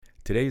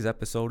Today's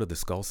episode of the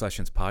Skull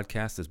Sessions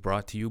podcast is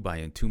brought to you by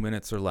In 2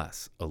 Minutes or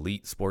Less,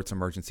 Elite Sports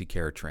Emergency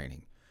Care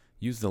Training.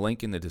 Use the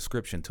link in the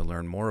description to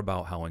learn more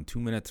about how In 2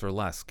 Minutes or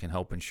Less can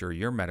help ensure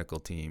your medical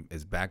team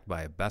is backed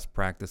by a best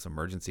practice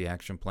emergency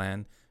action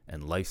plan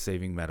and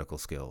life-saving medical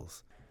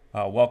skills.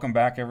 Welcome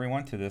back,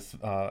 everyone, to this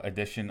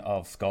edition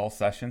of Skull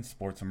Sessions,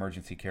 Sports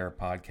Emergency Care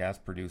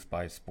podcast produced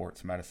by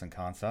Sports Medicine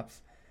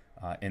Concepts.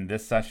 In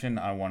this session,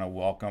 I want to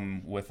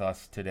welcome with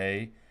us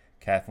today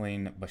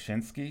Kathleen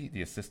Bashinsky,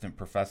 the Assistant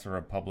Professor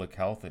of Public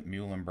Health at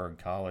Muhlenberg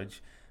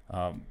College.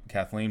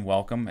 Kathleen,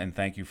 welcome, and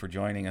thank you for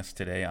joining us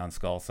today on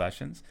Skull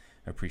Sessions.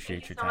 I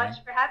appreciate your time. Thank you so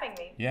much for having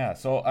me. Yeah,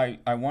 so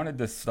I wanted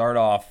to start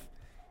off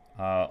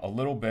a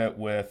little bit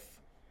with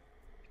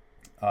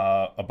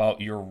about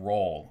your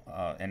role.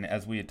 And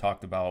as we had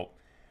talked about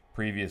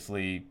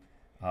previously,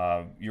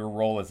 your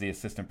role as the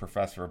Assistant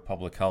Professor of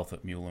Public Health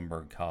at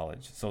Muhlenberg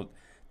College. So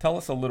tell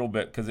us a little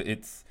bit, because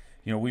it's,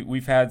 you know,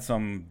 we've had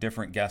some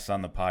different guests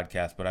on the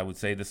podcast, but I would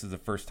say this is the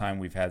first time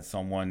we've had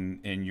someone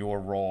in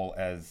your role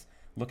as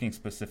looking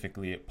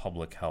specifically at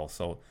public health.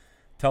 So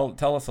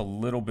tell us a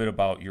little bit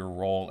about your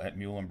role at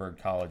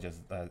Muhlenberg College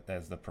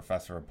as the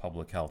Professor of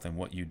Public Health and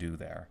what you do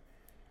there.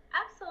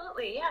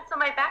 Absolutely, yeah. So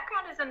my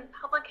background is in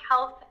public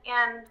health,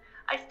 and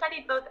I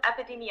studied both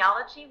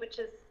epidemiology, which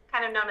is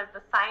kind of known as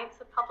the science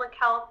of public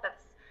health.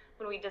 That's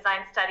when we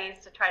design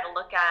studies to try to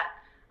look at,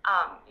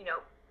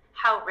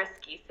 how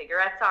risky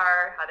cigarettes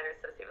are, how they're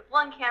associated with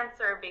lung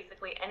cancer,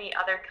 basically any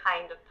other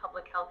kind of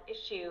public health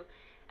issue.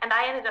 And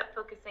I ended up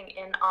focusing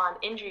in on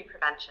injury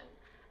prevention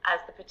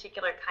as the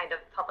particular kind of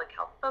public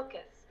health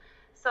focus.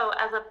 So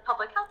as a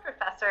public health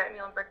professor at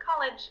Muhlenberg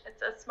College,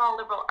 it's a small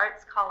liberal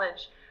arts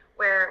college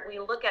where we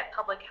look at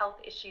public health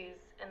issues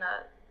in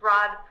a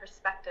broad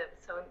perspective,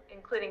 so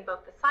including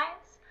both the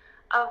science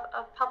of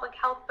public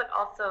health, but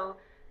also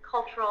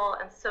cultural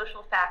and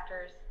social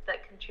factors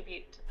that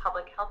contribute to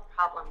public health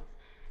problems.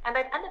 And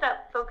I've ended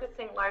up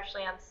focusing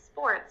largely on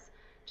sports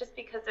just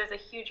because there's a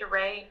huge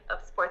array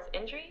of sports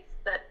injuries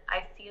that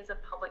I see as a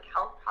public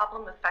health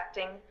problem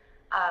affecting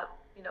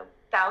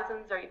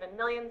thousands or even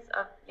millions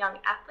of young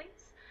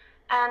athletes.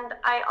 And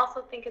I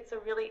also think it's a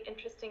really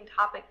interesting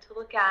topic to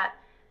look at,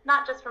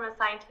 not just from a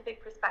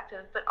scientific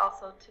perspective, but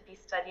also to be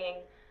studying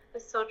the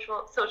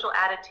social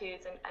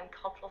attitudes and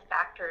cultural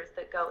factors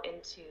that go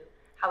into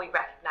how we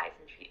recognize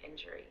and treat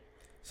injury.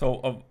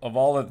 So of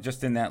all of,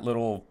 just in that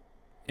little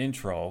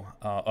intro,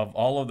 of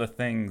all of the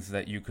things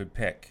that you could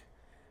pick,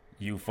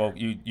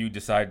 you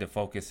decided to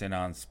focus in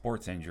on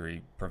sports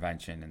injury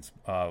prevention. And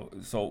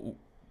so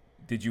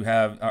did you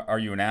were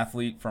you an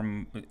athlete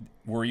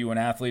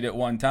at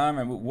one time?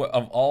 I mean,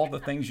 of all the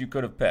things you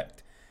could have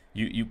picked,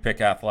 you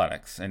pick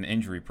athletics and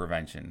injury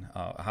prevention.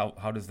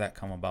 How does that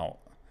come about?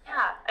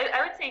 Yeah,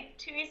 I would say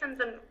two reasons.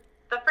 And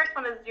the first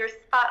one is you're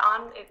spot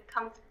on. It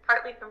comes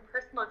partly from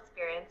personal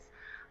experience.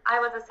 I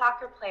was a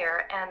soccer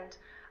player, and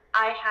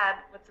I had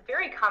what's a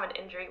very common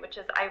injury, which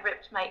is I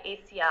ripped my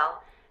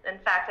ACL. In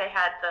fact, I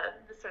had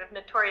the sort of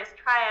notorious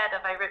triad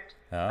of I ripped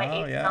my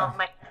ACL,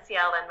 my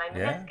ACL, and my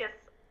meniscus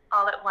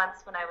all at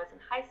once when I was in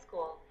high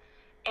school.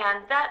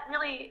 And that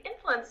really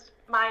influenced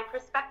my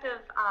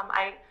perspective.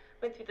 I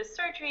went through the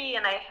surgery,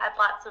 and I had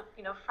lots of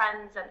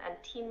friends and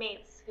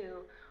teammates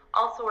who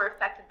also were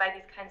affected by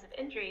these kinds of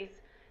injuries.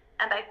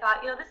 And I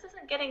thought, this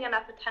isn't getting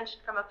enough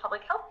attention from a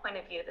public health point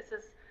of view. This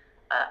is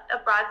a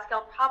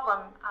broad-scale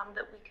problem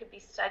that we could be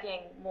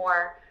studying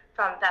more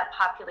from that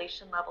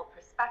population-level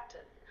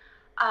perspective.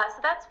 So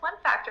that's one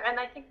factor. And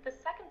I think the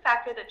second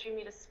factor that drew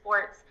me to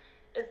sports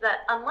is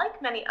that unlike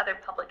many other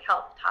public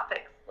health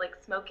topics like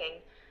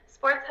smoking,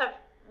 sports have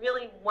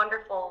really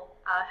wonderful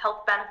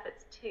health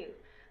benefits too.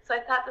 So I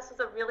thought this was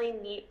a really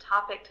neat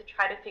topic to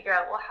try to figure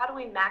out, well, how do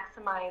we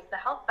maximize the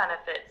health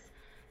benefits,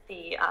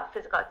 the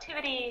physical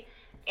activity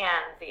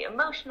and the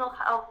emotional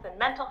health and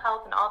mental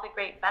health and all the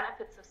great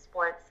benefits of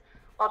sports,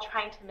 while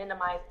trying to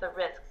minimize the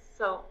risks.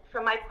 So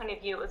from my point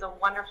of view, it was a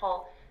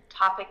wonderful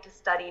topic to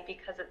study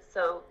because it's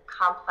so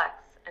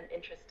complex and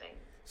interesting.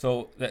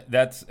 So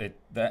that's it.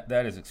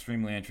 That is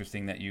extremely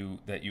interesting that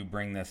you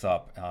bring this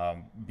up,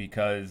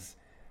 because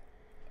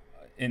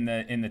in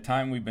the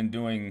time we've been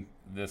doing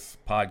this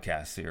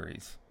podcast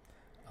series,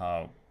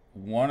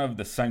 one of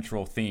the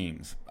central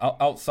themes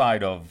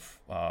outside of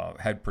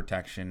head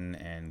protection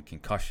and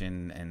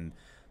concussion and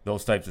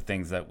those types of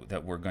things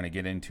that we're going to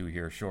get into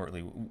here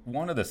shortly,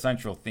 one of the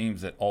central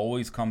themes that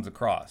always comes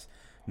across,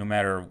 no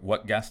matter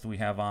what guest we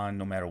have on,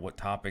 no matter what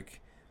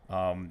topic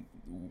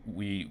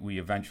we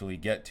eventually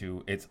get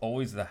to, it's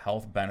always the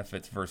health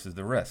benefits versus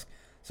the risk.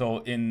 So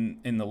in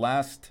the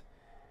last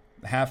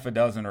half a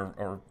dozen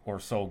or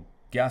so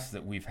guests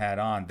that we've had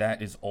on, that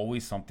is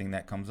always something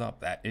that comes up,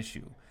 that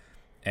issue.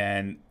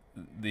 And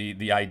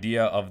the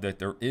idea of that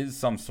there is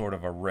some sort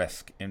of a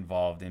risk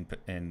involved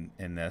in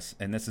this,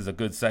 and this is a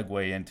good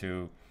segue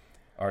into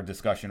our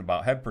discussion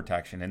about head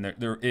protection. And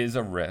there is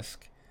a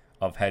risk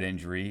of head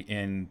injury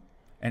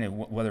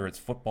whether it's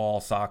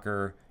football,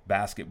 soccer,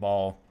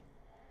 basketball,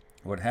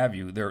 what have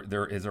you.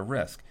 There is a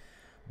risk,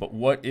 but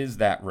what is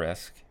that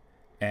risk,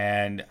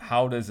 and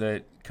how does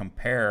it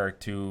compare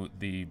to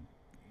the,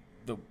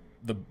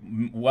 the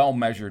well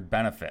measured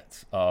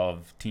benefits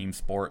of team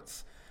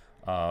sports,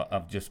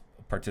 of just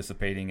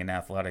participating in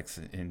athletics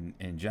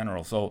in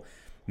general? So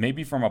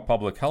maybe from a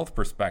public health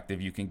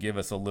perspective, you can give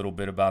us a little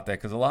bit about that,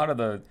 because a lot of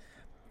the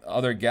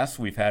other guests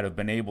we've had have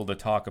been able to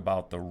talk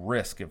about the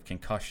risk of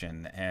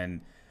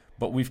concussion,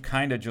 but we've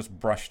kind of just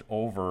brushed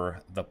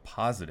over the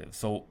positives.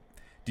 So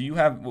do you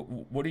have,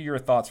 what are your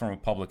thoughts from a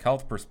public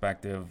health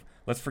perspective?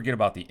 Let's forget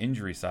about the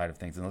injury side of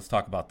things and let's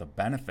talk about the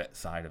benefit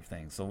side of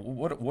things. So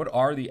what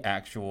are the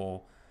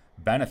actual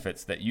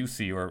benefits that you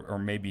see, or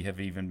maybe have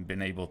even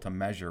been able to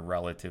measure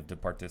relative to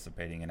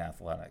participating in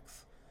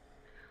athletics?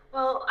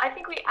 Well, I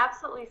think we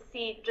absolutely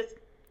see just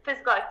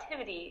physical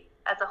activity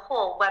as a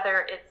whole,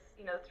 whether it's,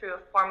 through a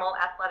formal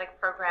athletic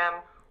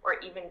program or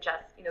even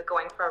just,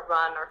 going for a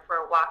run or for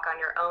a walk on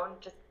your own,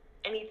 just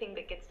anything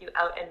that gets you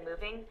out and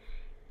moving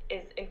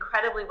is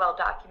incredibly well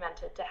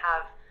documented to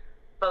have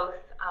both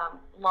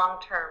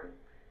long-term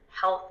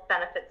health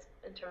benefits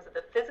in terms of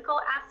the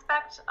physical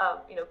aspect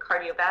of,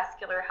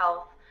 cardiovascular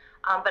health,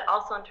 but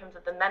also in terms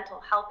of the mental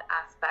health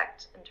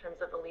aspect, in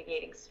terms of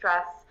alleviating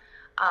stress.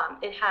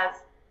 It has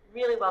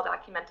really well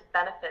documented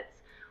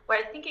benefits. Where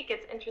I think it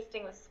gets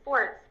interesting with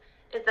sports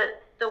is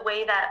that the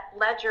way that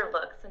ledger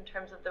looks in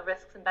terms of the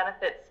risks and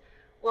benefits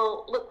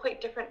will look quite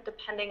different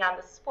depending on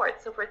the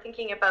sport. So if we're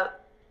thinking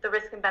about the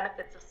risks and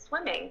benefits of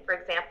swimming, for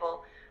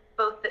example,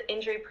 both the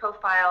injury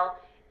profile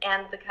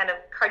and the kind of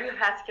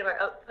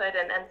cardiovascular output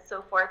and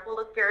so forth will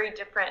look very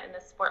different in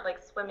a sport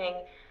like swimming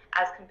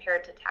as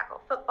compared to tackle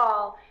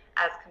football,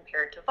 as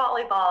compared to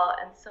volleyball,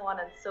 and so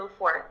on and so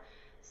forth.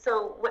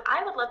 So what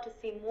I would love to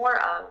see more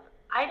of,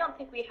 I don't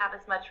think we have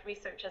as much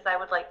research as I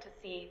would like to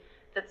see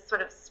that's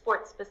sort of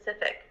sport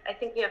specific. I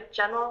think we have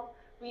general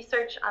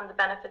research on the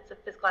benefits of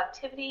physical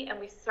activity, and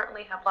we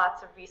certainly have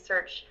lots of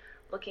research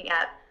looking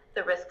at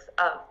the risks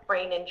of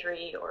brain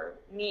injury or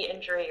knee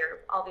injury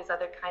or all these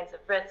other kinds of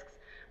risks.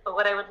 But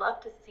what I would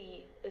love to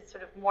see is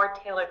sort of more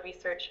tailored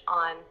research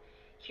on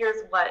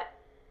here's what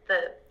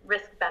the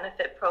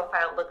risk-benefit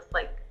profile looks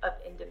like of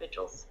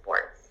individual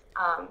sports.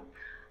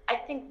 I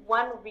think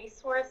one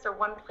resource or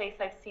one place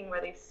I've seen where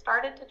they've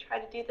started to try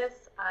to do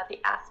this, the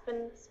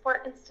Aspen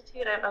Sport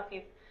Institute, I don't know if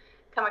you've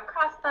come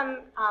across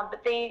them,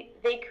 but they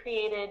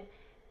created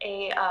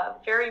a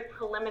very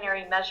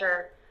preliminary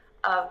measure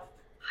of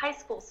high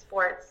school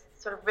sports,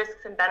 sort of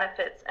risks and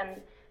benefits,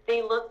 and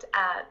they looked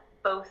at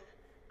both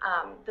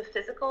the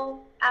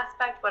physical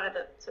aspect, what are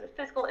the sort of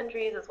physical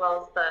injuries, as well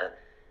as the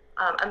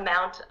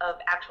amount of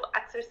actual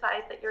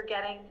exercise that you're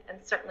getting, and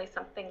certainly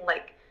something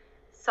like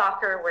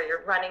soccer, where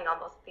you're running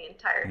almost the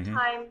entire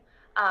time,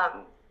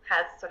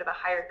 has sort of a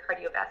higher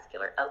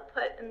cardiovascular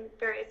output in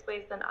various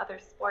ways than other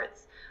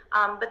sports.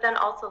 But then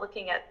also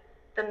looking at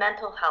the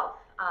mental health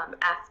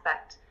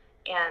aspect,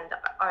 and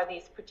are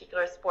these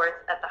particular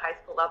sports at the high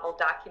school level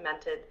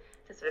documented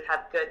to sort of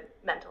have good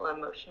mental and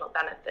emotional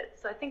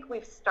benefits. So I think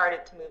we've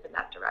started to move in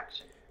that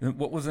direction.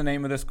 What was the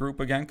name of this group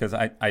again? Because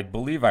I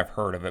believe I've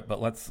heard of it,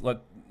 but let's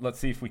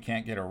see if we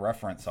can't get a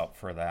reference up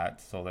for that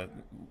so that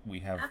we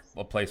have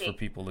a place for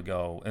people to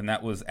go. And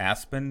that was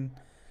Aspen?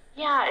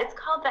 Yeah, it's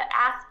called the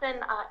Aspen,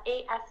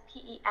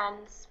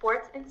 ASPEN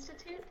Sports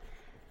Institute.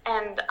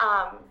 And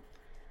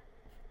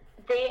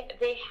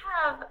they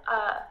have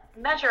a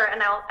measure,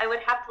 and I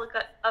would have to look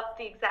up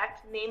the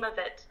exact name of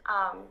it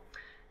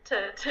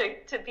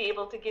to be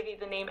able to give you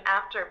the name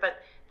after,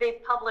 but they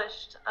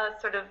published a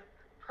sort of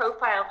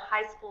profile of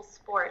high school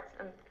sports,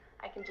 and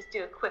I can just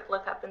do a quick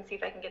look up and see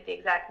if I can get the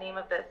exact name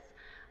of this.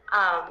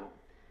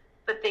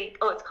 But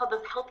it's called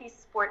the Healthy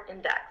Sport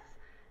Index,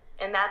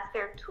 and that's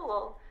their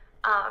tool.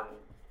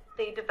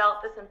 They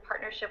developed this in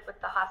partnership with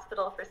the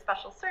Hospital for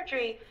Special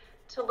Surgery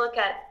to look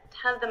at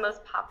 10 of the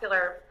most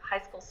popular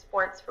high school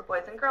sports for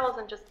boys and girls,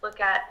 and just look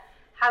at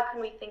how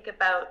can we think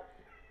about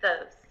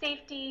the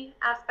safety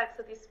aspects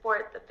of these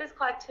sports, the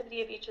physical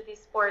activity of each of these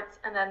sports,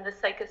 and then the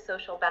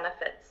psychosocial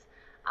benefits.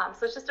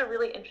 So it's just a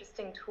really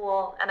interesting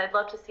tool, and I'd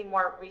love to see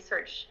more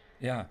research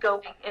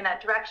going in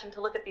that direction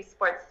to look at these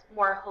sports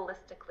more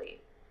holistically.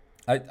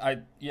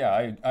 I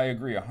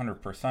agree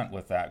 100%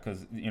 with that,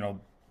 because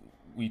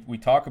we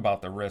talk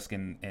about the risk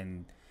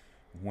in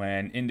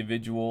when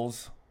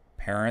individuals,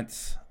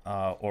 parents,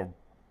 or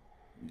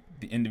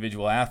the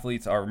individual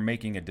athletes are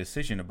making a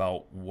decision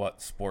about what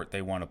sport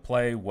they want to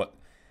play,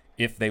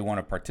 if they want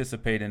to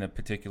participate in a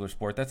particular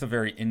sport. That's a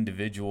very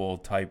individual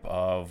type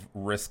of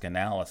risk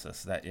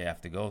analysis that you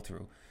have to go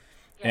through.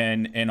 Yeah.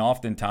 And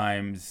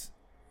oftentimes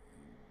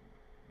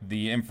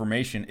the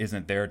information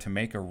isn't there to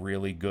make a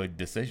really good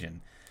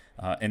decision.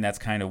 And that's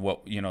kind of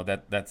what,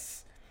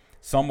 that's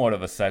somewhat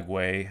of a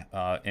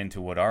segue into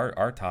what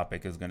our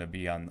topic is going to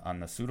be on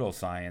the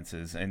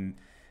pseudosciences. And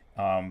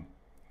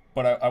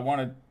but I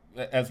want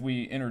to, as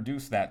we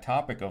introduce that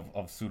topic of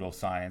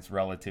pseudoscience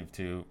relative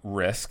to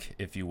risk,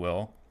 if you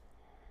will,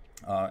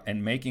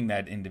 and making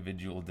that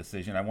individual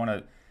decision, I want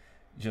to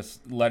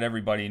just let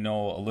everybody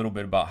know a little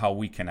bit about how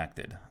we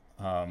connected.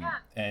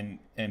 And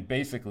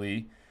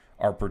basically,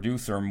 our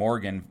producer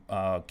Morgan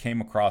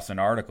came across an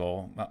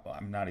article.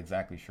 I'm not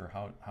exactly sure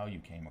how you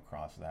came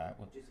across that.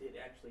 It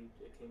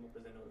came up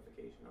as a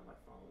notification on my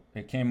phone.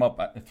 It came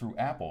up through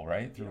Apple,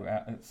 right?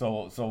 Yeah.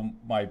 So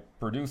my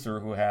producer,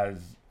 who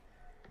has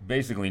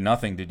basically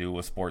nothing to do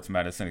with sports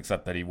medicine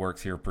except that he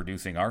works here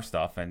producing our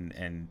stuff,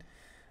 and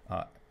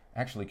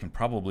actually can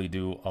probably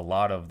do a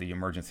lot of the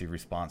emergency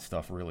response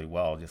stuff really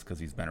well just because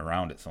he's been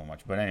around it so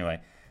much. But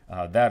anyway,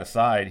 that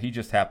aside, he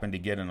just happened to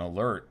get an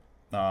alert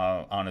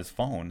on his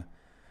phone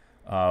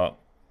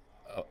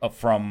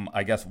from,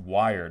 I guess,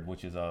 Wired,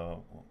 which is a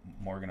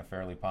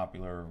fairly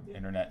popular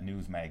internet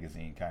news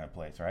magazine kind of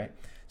place, right?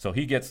 So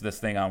he gets this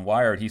thing on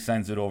Wired. He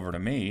sends it over to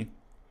me.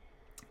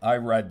 I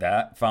read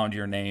that, found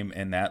your name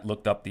in that,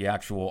 looked up the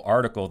actual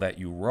article that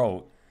you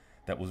wrote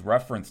that was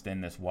referenced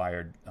in this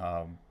Wired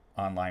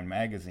online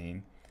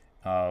magazine,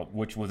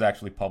 which was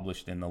actually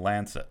published in The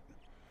Lancet.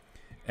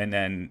 And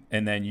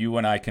then you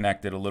and I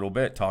connected a little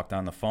bit, talked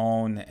on the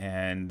phone,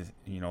 and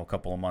a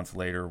couple of months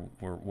later,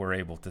 we're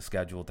able to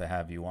schedule to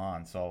have you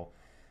on. So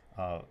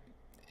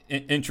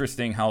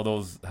interesting how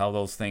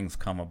those things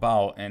come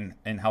about,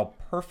 and how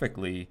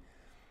perfectly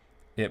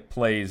it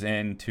plays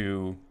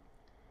into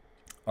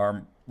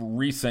our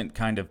recent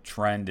kind of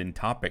trend in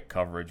topic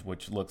coverage,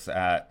 which looks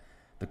at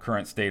the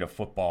current state of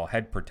football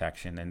head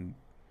protection. And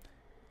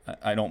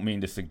I don't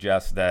mean to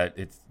suggest that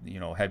it's,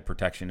 head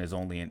protection is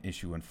only an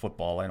issue in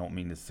football. I don't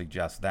mean to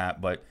suggest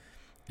that, but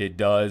it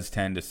does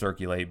tend to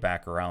circulate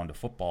back around to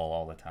football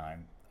all the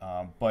time.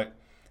 But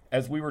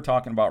as we were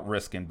talking about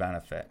risk and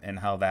benefit, and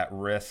how that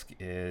risk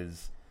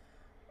is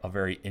a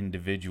very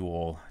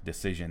individual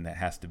decision that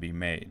has to be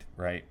made,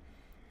 right?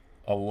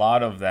 A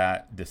lot of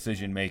that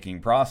decision-making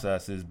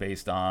process is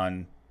based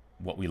on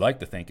what we like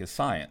to think is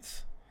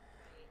science.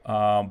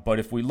 But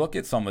if we look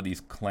at some of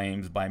these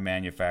claims by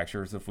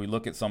manufacturers, if we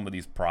look at some of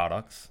these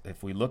products,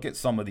 if we look at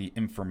some of the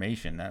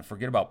information, and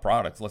forget about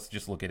products, let's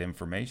just look at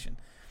information.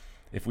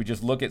 If we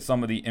just look at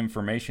some of the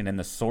information and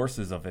the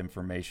sources of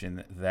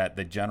information that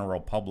the general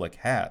public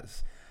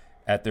has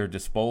at their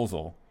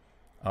disposal,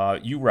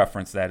 you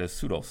reference that as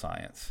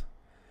pseudoscience.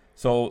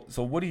 So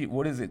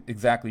what is it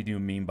exactly do you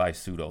mean by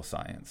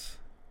pseudoscience?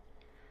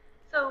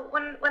 So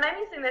when I'm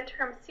using the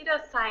term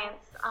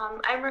pseudoscience,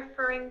 I'm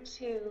referring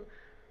to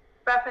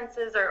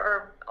references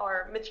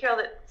or material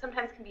that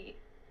sometimes can be,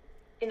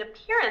 in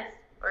appearance,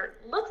 or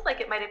looks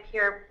like it might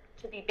appear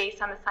to be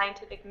based on a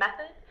scientific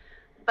method,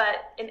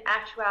 but in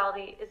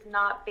actuality is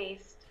not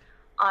based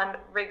on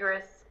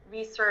rigorous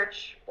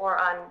research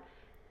or on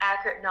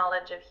accurate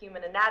knowledge of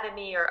human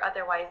anatomy, or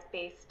otherwise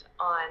based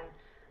on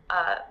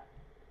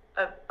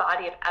a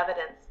body of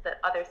evidence that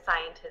other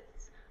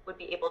scientists would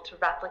be able to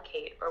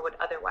replicate or would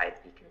otherwise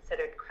be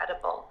considered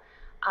credible.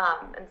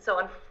 And so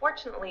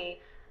unfortunately,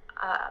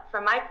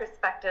 from my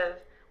perspective,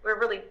 we're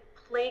really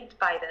plagued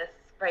by this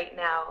right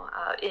now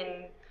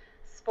in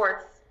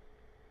sports,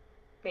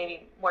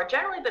 maybe more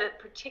generally, but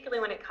particularly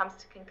when it comes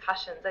to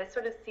concussions. I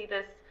sort of see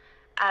this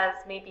as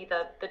maybe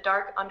the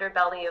dark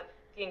underbelly of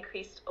the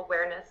increased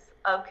awareness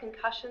of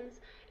concussions.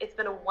 It's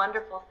been a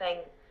wonderful thing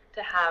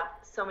to have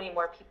so many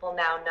more people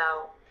now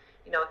know,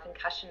 a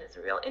concussion is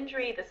a real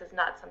injury. This is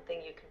not something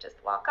you can just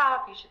walk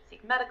off. You should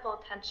seek medical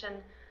attention.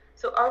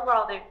 So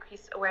overall, the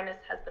increased awareness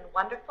has been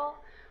wonderful.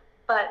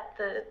 But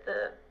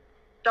the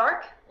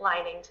dark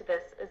lining to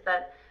this is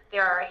that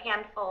there are a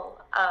handful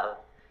of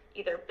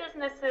either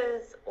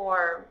businesses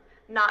or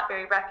not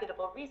very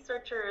reputable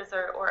researchers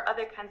or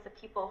other kinds of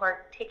people who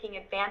are taking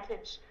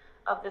advantage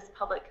of this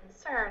public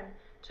concern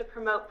to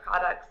promote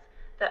products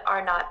that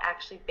are not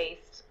actually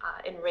based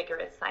in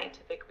rigorous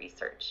scientific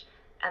research.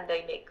 And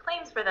they make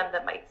claims for them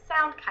that might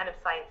sound kind of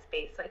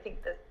science-based. So I think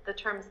the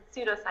term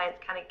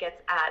pseudoscience kind of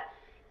gets at,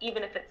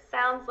 even if it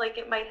sounds like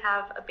it might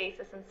have a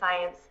basis in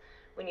science,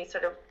 when you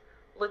sort of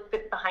look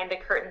behind the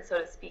curtain,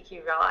 so to speak,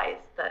 you realize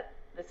that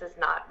this is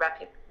not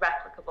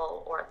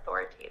replicable or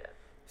authoritative.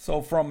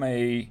 So from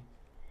a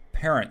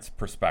parent's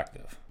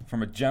perspective,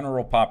 from a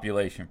general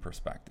population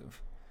perspective,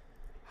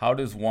 how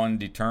does one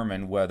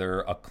determine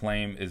whether a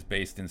claim is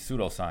based in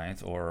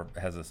pseudoscience or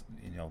has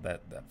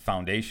that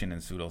foundation in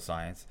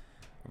pseudoscience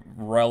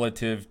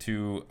relative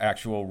to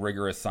actual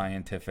rigorous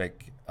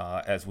scientific,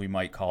 as we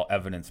might call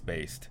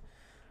evidence-based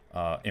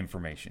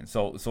information?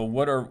 So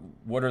what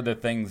are the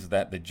things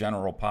that the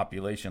general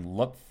population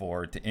look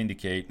for to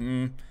indicate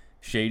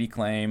shady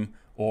claim,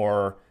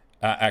 or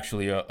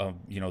actually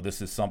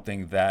this is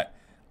something that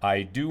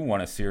I do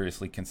want to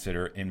seriously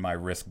consider in my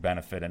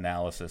risk-benefit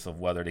analysis of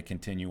whether to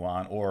continue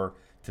on or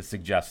to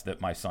suggest that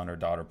my son or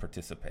daughter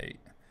participate?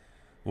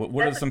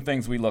 What are some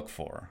things we look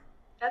for?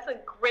 That's a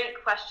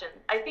great question.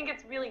 I think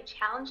it's really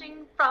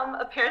challenging from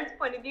a parent's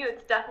point of view.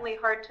 It's definitely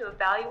hard to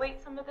evaluate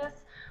some of this,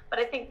 but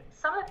I think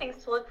some of the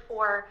things to look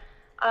for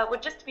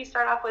would just be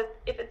start off with,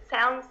 if it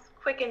sounds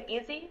quick and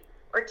easy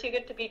or too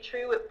good to be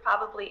true, it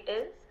probably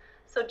is.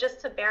 So just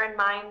to bear in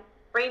mind,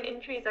 brain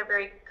injuries are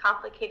very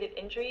complicated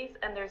injuries,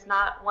 and there's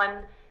not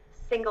one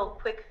single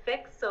quick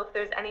fix. So if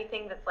there's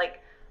anything that's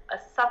like a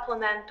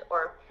supplement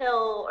or a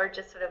pill or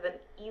just sort of an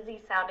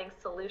easy sounding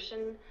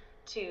solution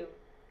to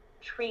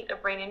treat a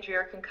brain injury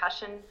or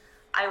concussion,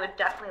 I would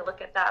definitely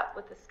look at that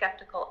with a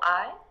skeptical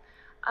eye.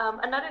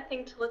 Another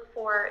thing to look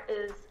for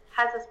is,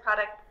 has this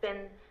product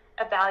been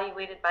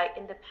evaluated by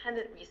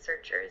independent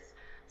researchers?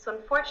 So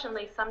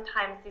unfortunately,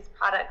 sometimes these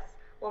products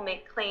will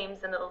make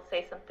claims and it'll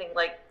say something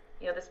like,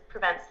 this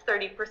prevents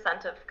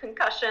 30% of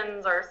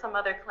concussions or some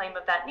other claim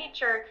of that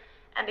nature.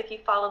 And if you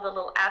follow the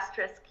little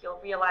asterisk, you'll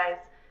realize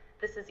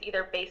this is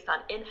either based on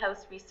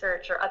in-house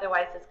research or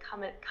otherwise is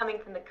coming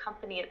from the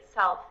company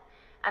itself.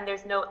 And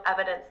there's no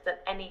evidence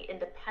that any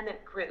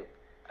independent group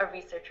of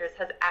researchers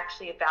has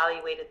actually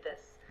evaluated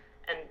this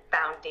and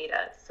found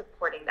data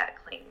supporting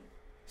that claim.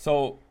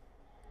 So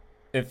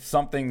if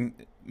something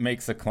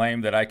makes a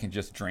claim that I can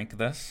just drink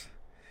this,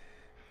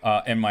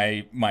 and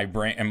my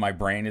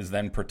brain is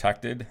then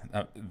protected,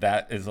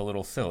 that is a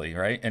little silly,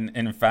 right? And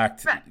in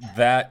fact, Correct.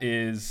 That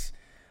is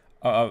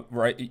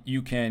right.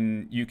 You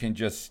can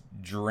just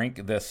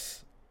drink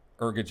this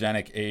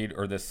ergogenic aid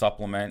or this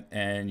supplement,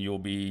 and you'll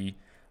be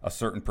a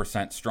certain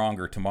 %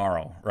 stronger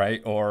tomorrow,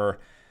 right? Or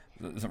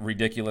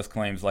ridiculous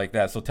claims like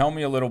that. So tell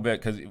me a little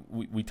bit, because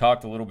we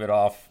talked a little bit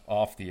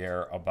off the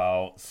air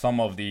about some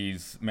of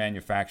these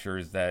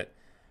manufacturers that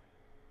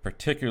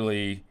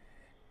particularly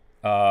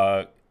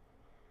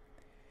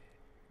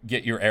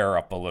get your air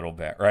up a little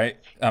bit, right?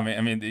 I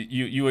mean,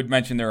 you had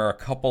mentioned there are a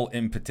couple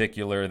in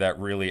particular that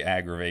really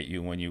aggravate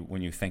you when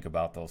you think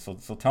about those.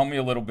 So tell me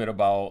a little bit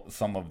about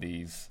some of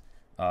these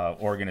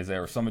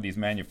organizers, some of these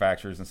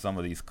manufacturers, and some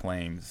of these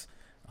claims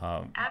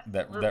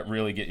that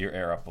really get your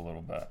air up a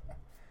little bit.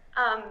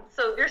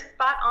 So you're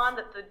spot on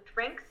that the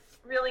drinks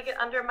really get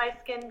under my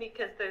skin,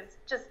 because there's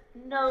just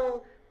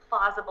no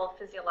plausible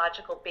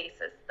physiological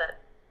basis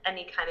that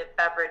any kind of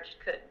beverage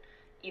could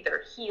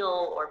either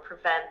heal or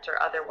prevent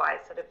or otherwise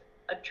sort of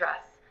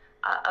address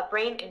a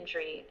brain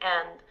injury.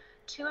 And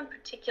two in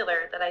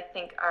particular that I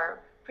think are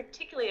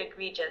particularly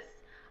egregious.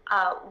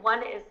 One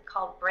is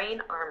called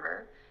Brain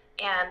Armor,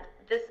 and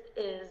this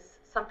is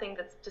something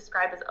that's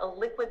described as a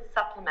liquid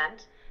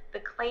supplement. The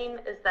claim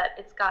is that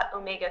it's got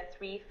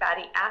omega-3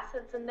 fatty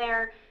acids in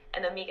there,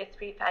 and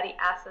omega-3 fatty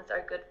acids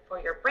are good for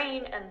your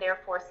brain, and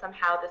therefore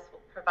somehow this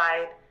will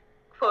provide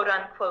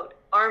quote-unquote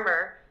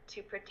armor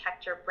to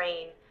protect your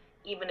brain,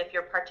 even if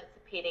you're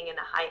participating in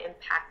a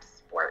high-impact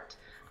sport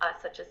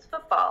such as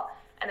football.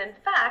 And in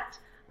fact,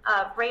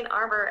 Brain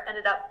Armor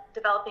ended up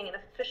developing an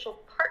official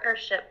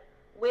partnership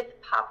with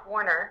Pop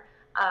Warner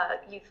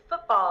Youth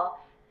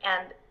Football,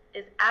 and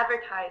is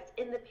advertised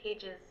in the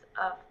pages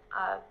of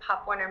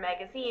Pop Warner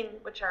magazine,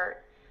 which are,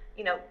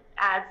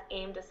 ads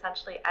aimed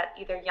essentially at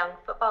either young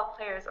football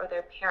players or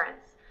their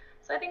parents.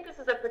 So I think this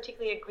is a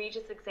particularly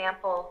egregious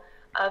example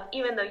of,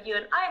 even though you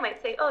and I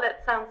might say, oh,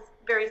 that sounds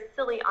very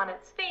silly on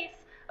its face,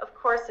 of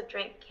course a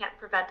drink can't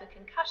prevent a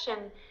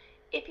concussion.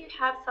 If you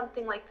have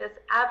something like this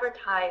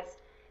advertised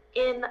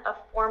in a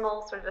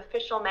formal sort of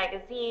official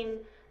magazine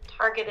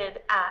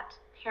targeted at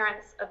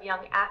parents of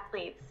young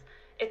athletes,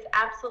 it's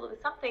absolutely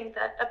something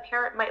that a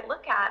parent might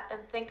look at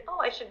and think, oh,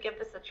 I should give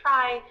this a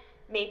try.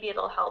 Maybe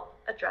it'll help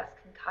address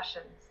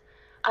concussions.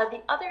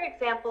 The other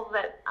example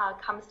that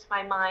comes to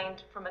my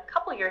mind from a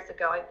couple years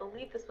ago, I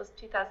believe this was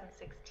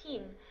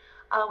 2016,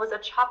 was a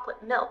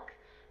chocolate milk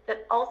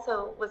that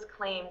also was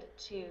claimed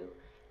to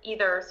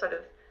either sort of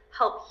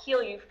help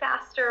heal you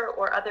faster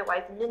or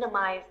otherwise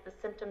minimize the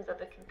symptoms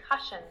of a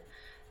concussion.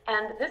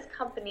 And this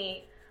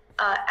company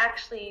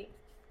actually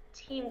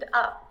teamed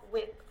up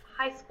with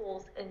high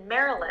schools in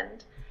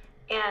Maryland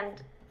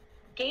and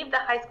gave the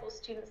high school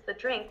students the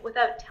drink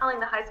without telling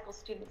the high school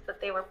students that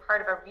they were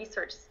part of a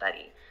research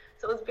study.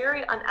 So it was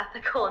very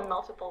unethical in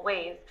multiple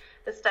ways.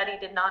 The study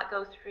did not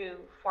go through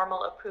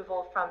formal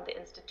approval from the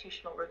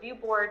Institutional Review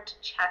Board to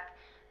check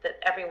that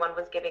everyone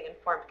was giving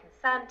informed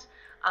consent.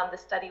 The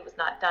study was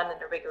not done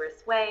in a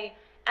rigorous way,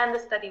 and the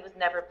study was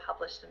never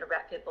published in a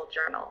reputable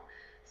journal.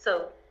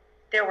 So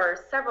there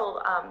were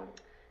several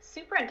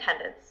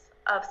superintendents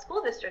of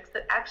school districts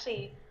that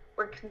actually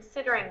were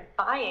considering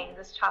buying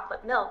this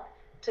chocolate milk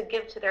to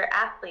give to their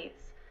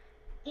athletes,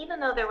 even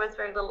though there was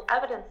very little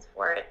evidence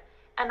for it.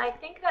 And I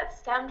think that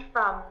stemmed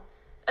from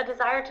a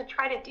desire to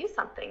try to do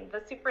something.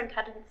 The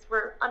superintendents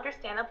were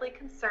understandably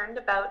concerned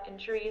about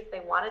injuries. They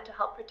wanted to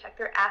help protect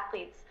their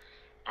athletes.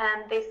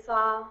 And they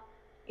saw,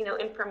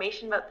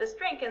 information about this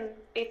drink and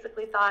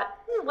basically thought,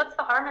 what's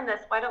the harm in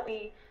this? Why don't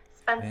we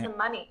spend some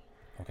money?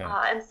 Okay.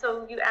 And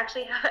so you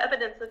actually have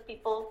evidence of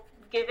people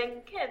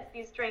giving kids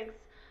these drinks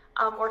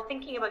or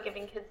thinking about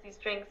giving kids these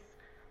drinks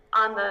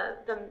on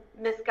the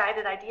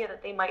misguided idea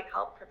that they might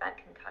help prevent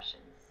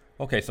concussions.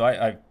 Okay, so I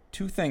have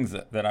two things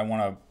that I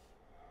want to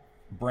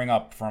bring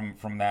up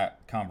from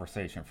that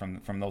conversation,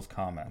 from those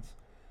comments.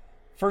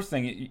 First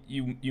thing,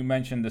 you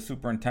mentioned the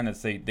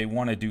superintendents, they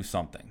want to do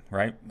something,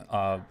 right?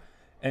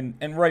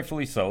 And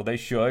rightfully so, they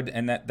should,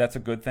 and that's a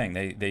good thing.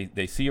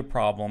 They see a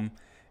problem,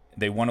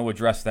 they want to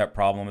address that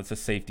problem. It's a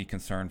safety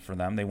concern for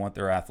them. They want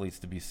their athletes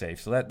to be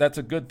safe. So that's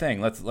a good thing.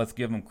 Let's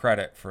give them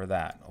credit for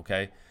that,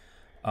 okay?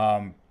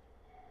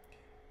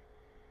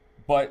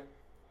 But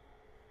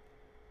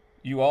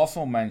you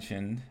also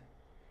mentioned,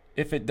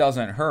 if it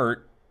doesn't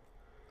hurt,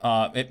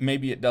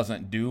 maybe it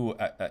doesn't do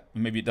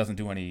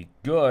any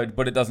good,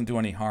 but it doesn't do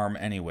any harm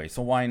anyway.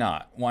 So why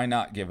not? Why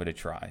not give it a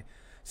try?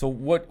 So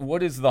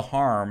what is the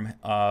harm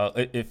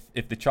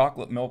if the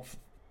chocolate milk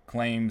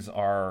claims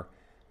are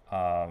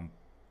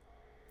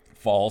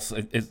false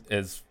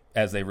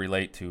as they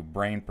relate to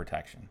brain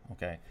protection?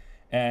 Okay,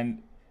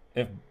 and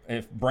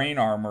if Brain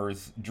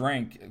Armor's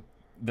drink,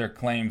 their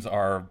claims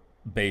are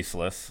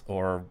baseless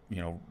or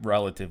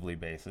relatively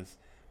baseless,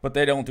 but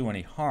they don't do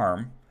any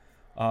harm.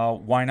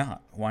 Why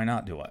not? Why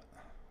not do it?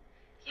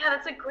 Yeah,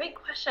 that's a great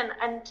question.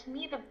 And to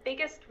me, the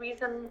biggest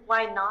reason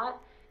why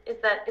not is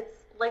that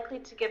it's likely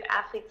to give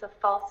athletes a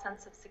false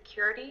sense of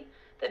security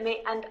that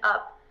may end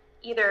up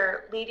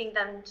either leading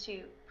them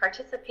to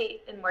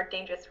participate in more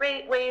dangerous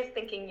ways,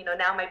 thinking,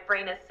 now my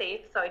brain is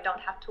safe, so I don't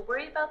have to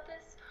worry about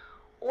this.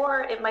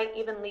 Or it might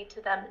even lead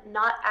to them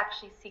not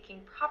actually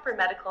seeking proper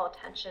medical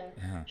attention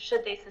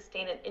should they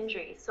sustain an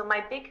injury. So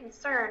my big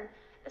concern,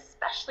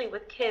 especially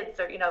with kids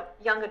or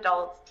young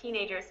adults,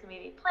 teenagers who may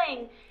be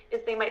playing,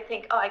 is they might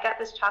think, oh, I got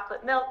this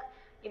chocolate milk,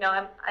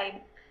 I'm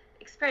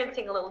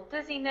experiencing a little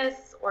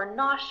dizziness or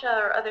nausea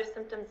or other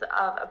symptoms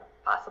of a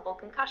possible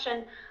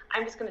concussion.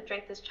 I'm just going to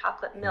drink this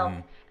chocolate milk,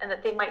 and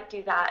that they might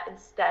do that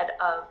instead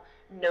of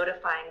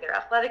notifying their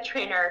athletic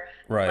trainer,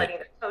 letting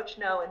their coach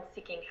know, and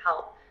seeking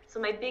help. So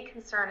my big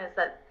concern is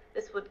that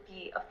this would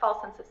be a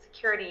false sense of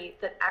security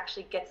that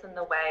actually gets in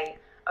the way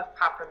of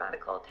proper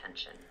medical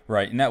attention.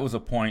 Right, and that was a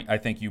point I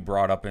think you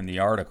brought up in the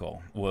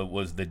article,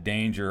 was the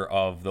danger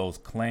of those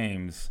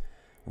claims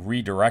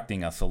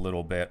redirecting us a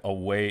little bit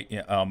away,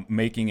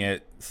 making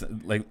it,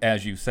 like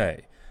as you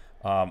say,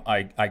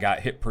 I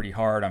got hit pretty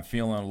hard, I'm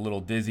feeling a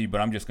little dizzy,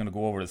 but I'm just going to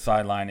go over to the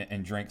sideline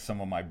and drink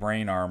some of my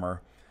Brain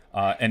Armor,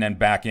 and then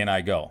back in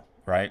I go,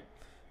 right?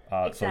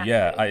 Exactly. So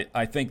yeah,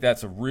 I think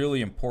that's a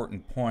really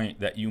important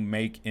point that you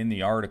make in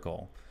the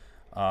article.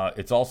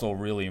 It's also a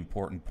really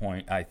important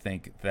point, I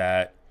think,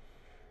 that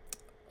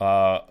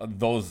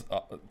those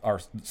are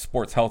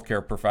sports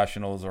healthcare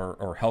professionals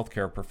or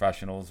healthcare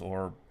professionals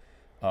or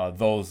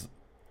those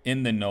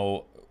in the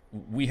know.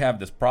 We have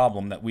this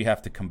problem that we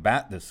have to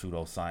combat this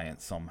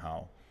pseudoscience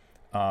somehow.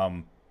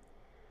 And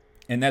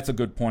that's a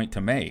good point to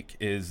make,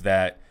 is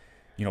that,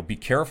 be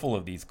careful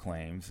of these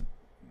claims,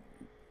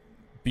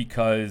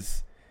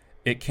 because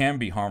it can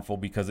be harmful,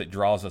 because it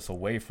draws us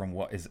away from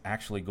what is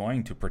actually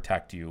going to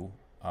protect you,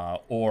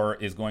 or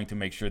is going to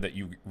make sure that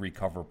you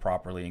recover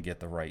properly and get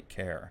the right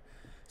care.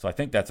 So I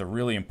think that's a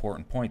really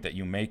important point that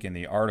you make in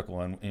the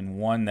article, and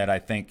one that I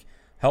think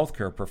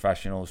healthcare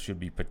professionals should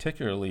be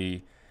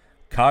particularly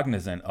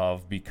cognizant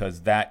of,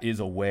 because that is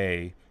a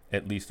way,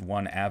 at least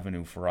one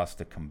avenue for us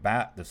to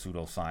combat the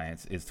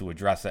pseudoscience, is to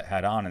address it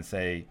head on and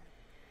say,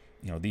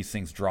 these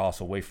things draw us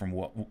away from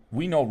what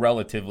we know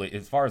relatively.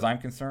 As far as I'm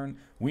concerned,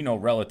 we know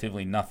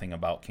relatively nothing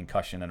about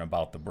concussion and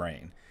about the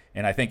brain.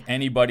 And I think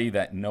anybody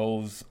that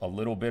knows a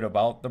little bit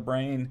about the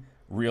brain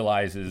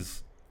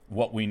realizes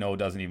what we know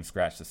doesn't even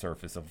scratch the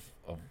surface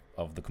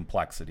of the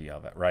complexity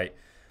of it, right?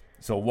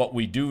 So what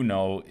we do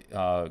know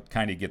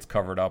kind of gets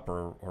covered up,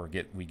 or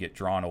we get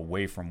drawn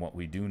away from what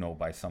we do know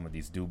by some of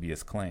these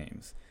dubious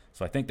claims.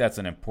 So I think that's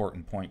an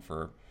important point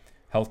for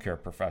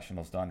healthcare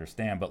professionals to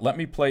understand. But let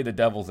me play the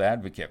devil's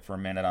advocate for a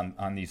minute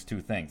on these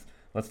two things.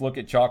 Let's look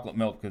at chocolate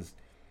milk, because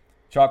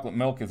chocolate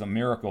milk is a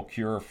miracle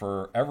cure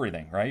for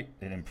everything, right?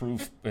 It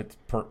improves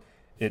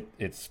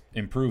it's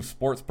improves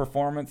sports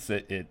performance.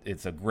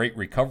 It's a great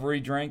recovery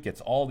drink.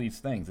 It's all these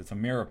things. It's a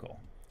miracle.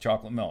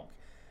 Chocolate milk.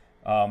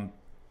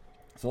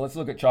 So let's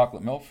look at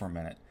chocolate milk for a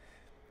minute.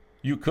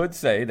 You could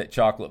say that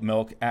chocolate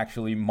milk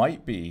actually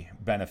might be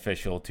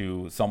beneficial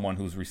to someone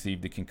who's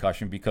received a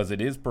concussion, because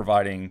it is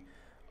providing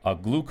a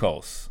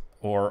glucose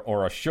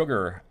or a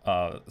sugar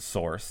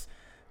source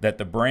that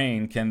the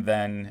brain can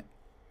then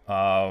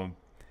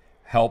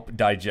help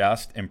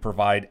digest and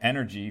provide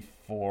energy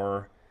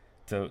for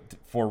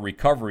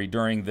recovery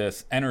during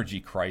this energy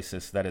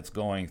crisis that it's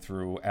going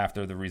through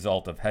after the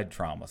result of head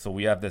trauma. So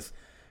we have this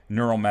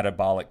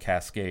neurometabolic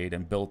cascade,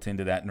 and built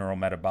into that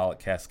neurometabolic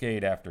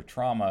cascade after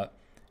trauma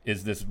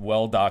is this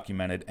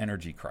well-documented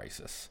energy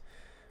crisis.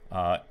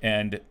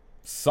 And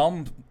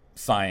some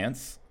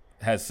science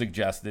has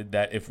suggested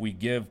that if we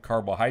give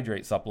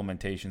carbohydrate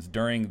supplementations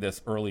during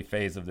this early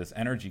phase of this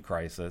energy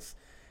crisis,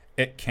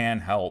 it can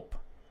help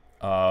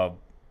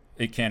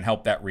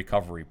that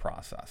recovery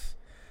process.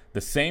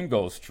 The same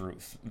goes true.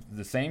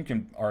 The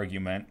same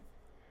argument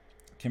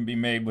can be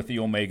made with the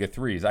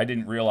omega-3s. I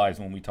didn't realize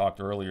when we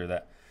talked earlier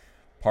that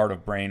part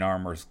of Brain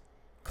Armor's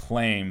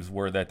claims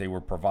were that they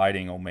were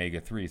providing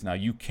omega-3s. Now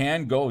you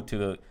can go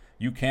to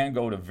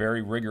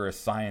very rigorous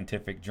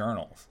scientific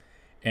journals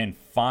and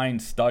find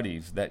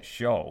studies that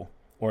show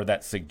or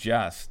that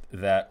suggest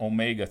that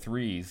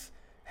omega-3s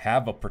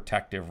have a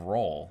protective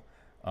role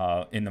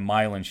in the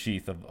myelin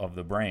sheath of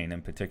the brain,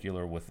 in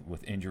particular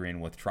with injury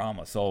and with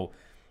trauma. So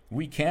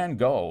we can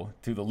go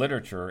to the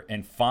literature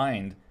and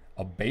find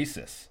a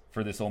basis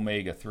for this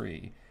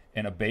omega-3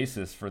 and a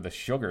basis for the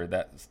sugar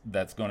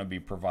that's going to be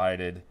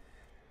provided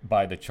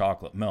by the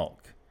chocolate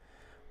milk.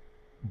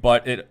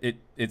 But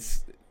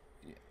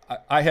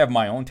I have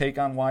my own take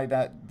on why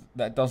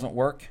that doesn't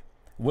work.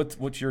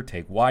 What's your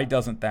take? Why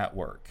doesn't that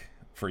work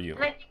for you?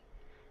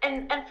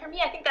 And for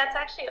me, I think that's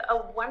actually a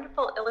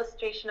wonderful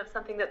illustration of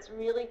something that's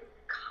really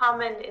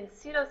common in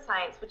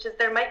pseudoscience, which is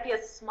there might be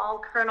a small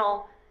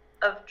kernel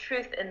of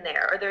truth in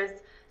there, or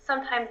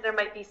sometimes there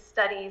might be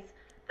studies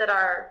that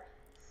are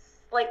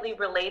slightly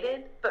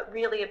related, but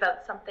really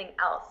about something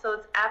else. So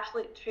it's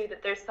absolutely true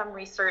that there's some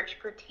research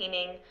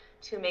pertaining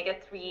to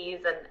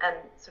omega-3s and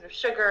sort of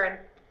sugar and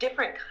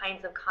different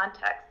kinds of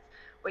contexts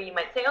where you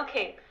might say,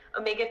 okay,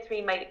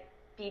 omega-3 might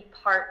be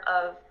part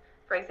of,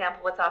 for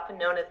example, what's often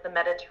known as the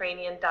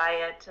Mediterranean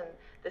diet, and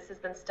this has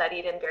been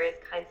studied in various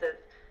kinds of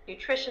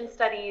nutrition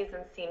studies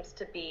and seems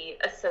to be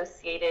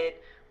associated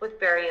with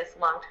various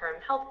long-term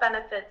health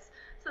benefits.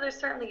 So there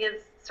certainly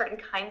is certain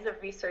kinds of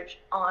research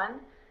on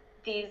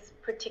these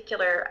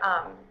particular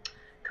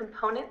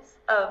components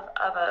of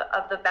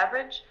the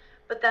beverage,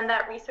 but then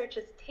that research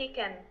is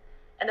taken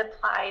and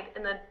applied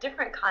in a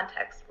different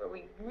context where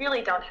we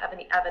really don't have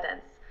any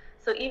evidence.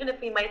 So even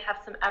if we might have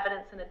some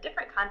evidence in a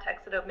different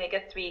context that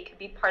omega-3 could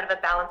be part of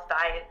a balanced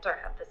diet or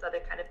have this other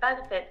kind of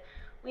benefit,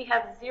 we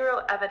have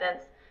zero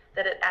evidence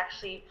that it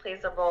actually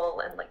plays a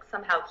role in like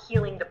somehow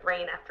healing the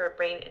brain after a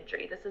brain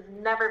injury. This has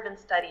never been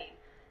studied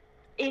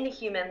in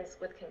humans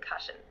with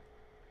concussion,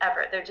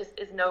 ever. There just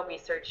is no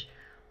research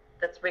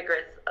that's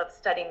rigorous of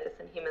studying this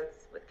in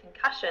humans with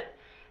concussion.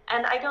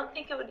 And I don't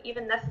think it would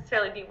even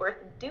necessarily be worth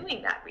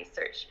doing that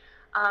research.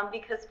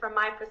 Because from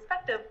my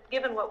perspective,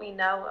 given what we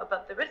know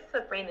about the risks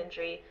of brain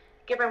injury,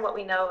 given what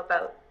we know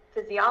about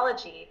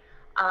physiology,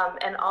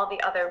 and all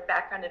the other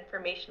background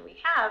information we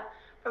have,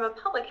 from a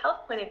public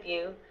health point of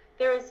view,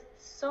 there is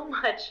so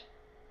much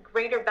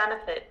greater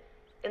benefit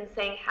in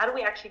saying, how do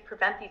we actually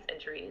prevent these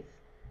injuries?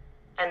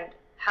 And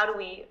how do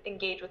we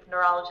engage with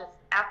neurologists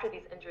after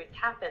these injuries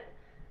happen?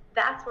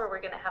 That's where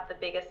we're going to have the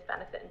biggest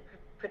benefit in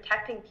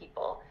protecting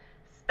people.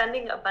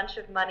 Spending a bunch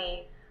of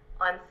money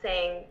on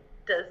saying,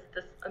 does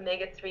this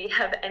omega-3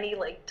 have any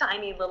like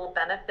tiny little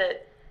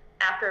benefit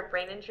after a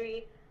brain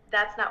injury?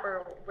 That's not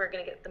where we're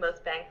going to get the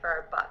most bang for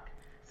our buck.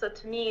 So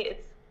to me,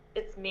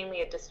 it's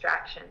mainly a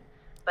distraction,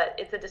 but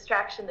it's a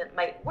distraction that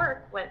might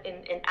work when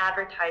in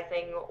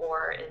advertising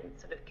or in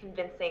sort of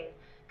convincing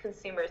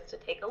consumers to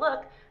take a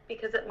look,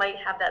 because it might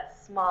have that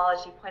small,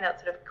 as you point out,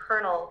 sort of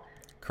kernel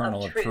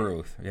of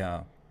truth,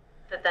 yeah,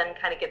 that then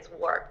kind of gets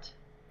warped.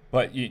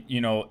 But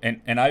you know,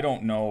 and I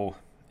don't know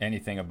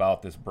anything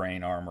about this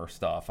Brain Armor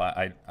stuff.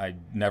 I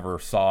never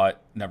saw it,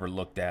 never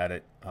looked at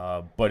it.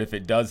 But if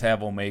it does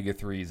have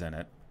omega-3s in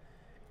it,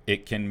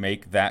 it can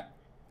make that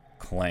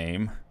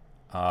claim,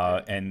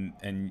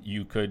 and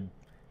you could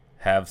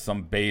have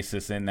some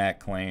basis in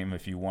that claim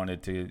if you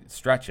wanted to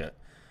stretch it.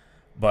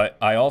 But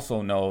I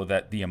also know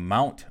that the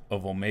amount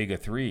of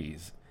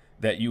omega-3s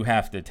that you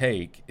have to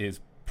take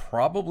is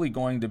probably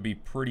going to be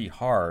pretty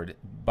hard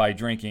by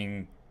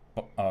drinking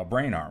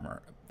Brain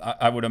Armor.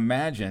 I would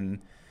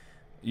imagine,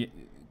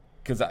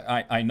 because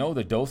I know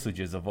the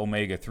dosages of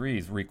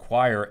omega-3s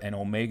require an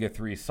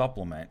omega-3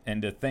 supplement,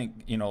 and to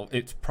think, you know,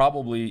 it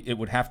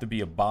would have to be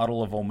a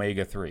bottle of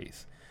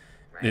omega-3s.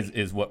 Right.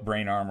 Is what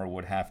Brain Armor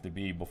would have to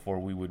be before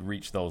we would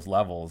reach those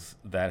levels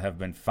that have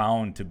been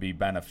found to be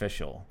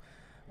beneficial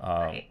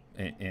right.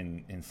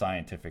 in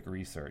scientific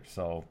research.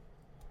 So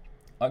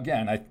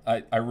again,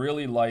 I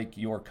really like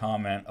your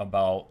comment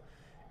about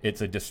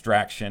it's a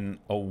distraction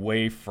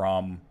away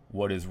from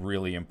what is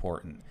really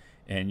important.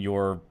 And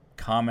your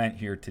comment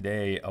here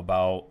today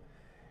about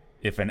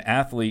if an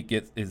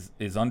athlete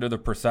is under the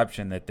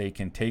perception that they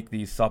can take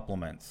these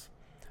supplements,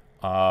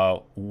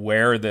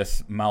 wear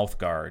this mouth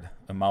guard.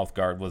 A mouth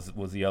guard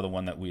was the other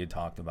one that we had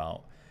talked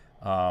about,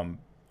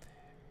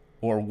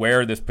 or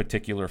wear this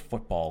particular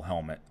football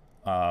helmet.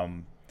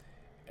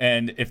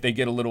 And if they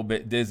get a little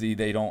bit dizzy,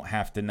 they don't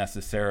have to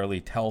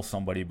necessarily tell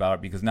somebody about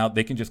it, because now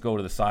they can just go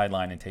to the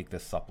sideline and take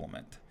this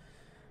supplement.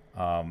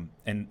 And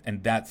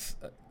that's,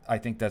 I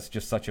think that's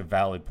just such a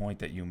valid point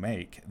that you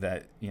make,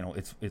 that, you know,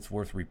 it's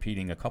worth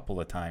repeating a couple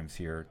of times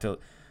here to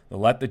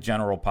let the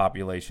general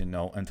population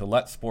know, and to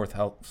let sports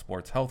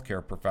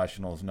healthcare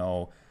professionals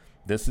know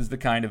this is the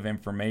kind of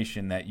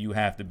information that you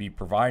have to be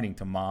providing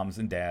to moms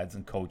and dads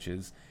and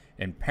coaches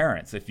and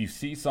parents. If you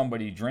see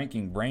somebody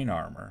drinking Brain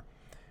Armor,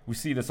 we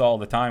see this all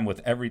the time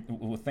with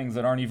things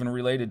that aren't even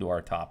related to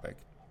our topic.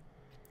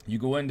 You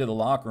go into the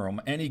locker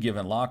room, any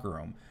given locker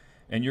room,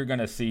 and you're going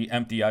to see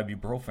empty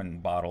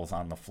ibuprofen bottles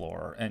on the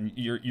floor, and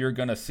you're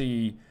going to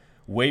see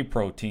whey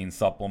protein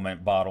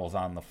supplement bottles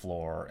on the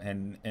floor,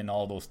 and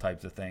all those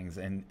types of things.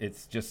 And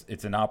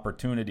it's an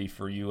opportunity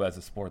for you as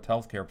a sports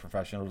healthcare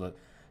professional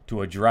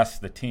to address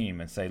the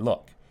team and say,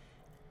 look,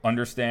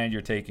 understand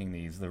you're taking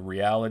these. The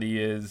reality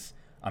is,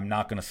 I'm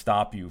not going to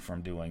stop you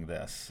from doing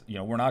this. You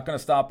know, we're not going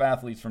to stop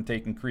athletes from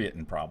taking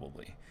creatine,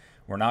 probably.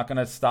 We're not going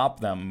to stop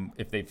them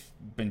if they've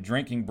been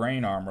drinking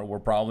Brain Armor. We're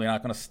probably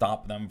not going to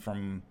stop them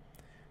from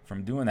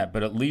doing that.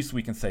 But at least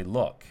we can say,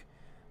 look,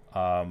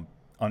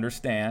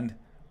 understand,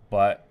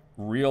 but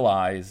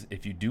realize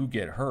if you do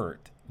get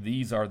hurt,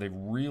 these are the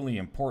really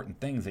important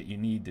things that you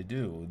need to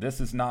do.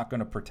 This is not going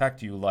to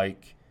protect you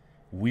like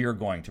we're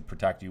going to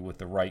protect you with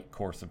the right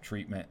course of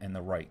treatment and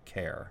the right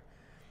care.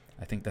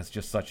 I think that's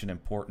just such an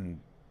important,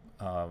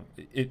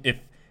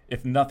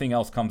 if nothing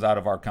else comes out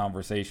of our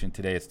conversation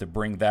today, it's to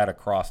bring that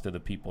across to the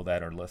people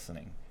that are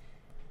listening,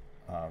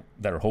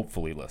 that are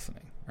hopefully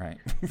listening, right?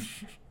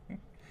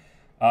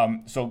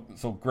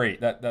 So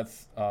great.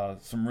 That's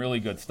some really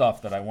good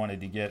stuff that I wanted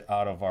to get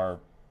out of our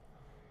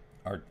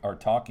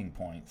talking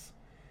points.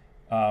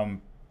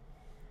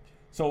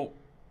 So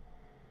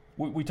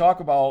we talk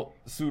about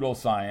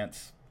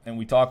pseudoscience and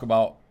we talk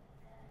about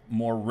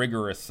more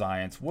rigorous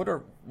science.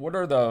 What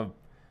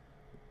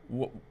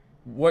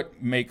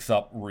makes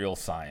up real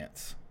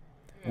science?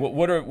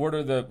 What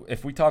are the,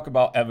 if we talk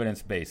about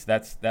evidence-based,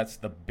 that's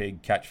the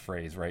big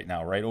catchphrase right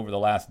now, right? Over the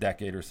last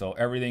decade or so,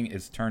 everything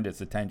has turned its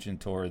attention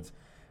towards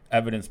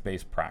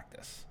evidence-based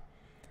practice.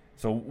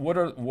 So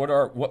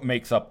what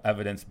makes up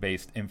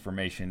evidence-based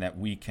information that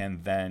we can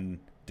then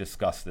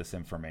discuss this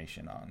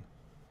information on?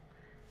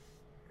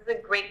 That's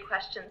a great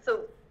question.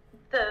 So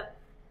the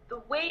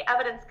way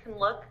evidence can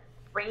look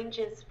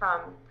ranges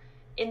from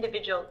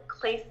individual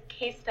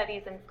case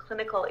studies and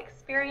clinical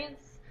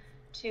experience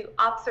to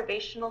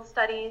observational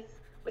studies,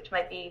 which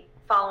might be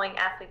following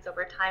athletes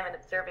over time and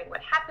observing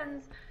what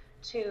happens,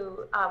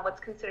 to what's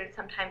considered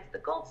sometimes the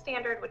gold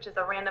standard, which is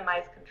a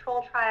randomized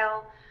control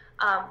trial.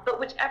 But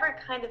whichever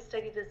kind of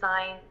study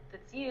design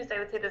that's used, I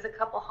would say there's a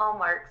couple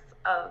hallmarks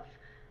of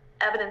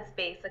evidence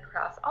base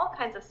across all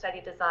kinds of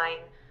study design,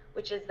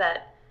 which is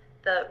that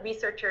the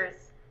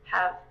researchers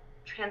have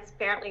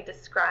transparently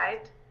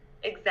described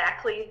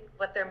exactly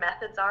what their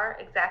methods are,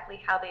 exactly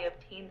how they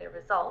obtain their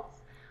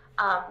results,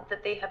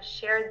 that they have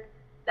shared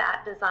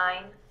that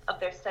design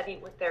of their study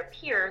with their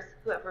peers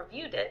who have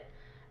reviewed it.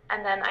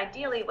 And then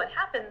ideally what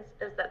happens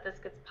is that this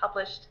gets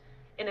published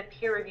in a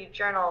peer-reviewed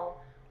journal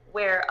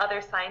where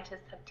other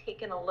scientists have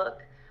taken a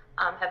look,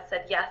 have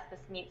said, yes,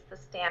 this meets the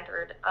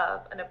standard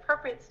of an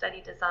appropriate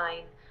study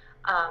design,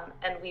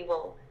 and we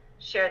will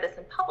share this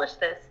and publish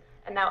this.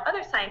 And now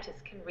other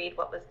scientists can read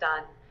what was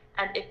done,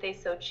 and if they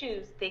so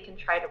choose, they can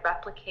try to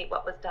replicate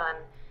what was done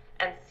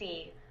and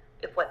see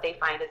if what they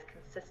find is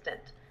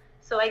consistent.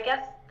 So I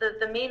guess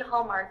the main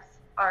hallmarks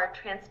are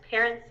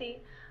transparency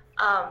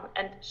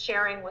and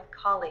sharing with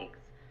colleagues.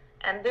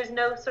 And there's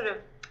no sort of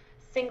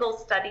single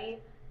study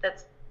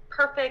that's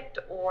perfect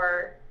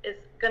or is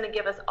going to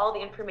give us all the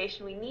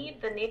information we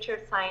need. The nature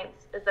of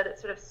science is that it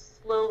sort of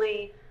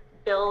slowly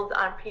builds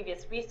on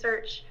previous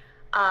research,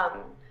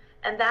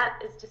 and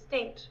that is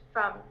distinct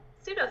from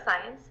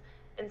pseudoscience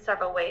in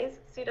several ways.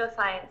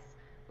 Pseudoscience,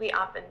 we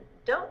often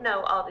don't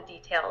know all the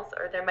details,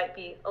 or there might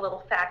be a little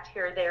fact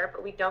here or there,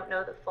 but we don't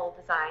know the full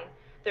design.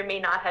 There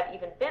may not have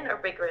even been a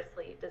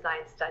rigorously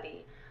designed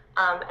study,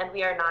 and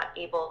we are not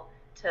able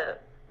to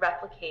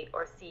replicate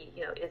or see,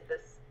 is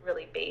this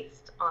really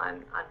based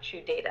on true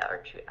data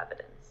or true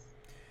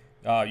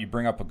evidence? You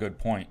bring up a good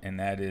point, and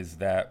that is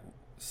that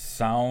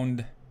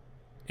sound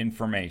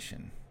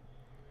information,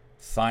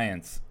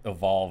 science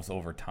evolves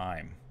over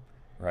time,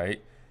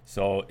 right?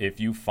 So if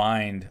you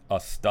find a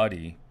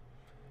study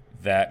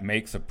that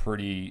makes a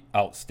pretty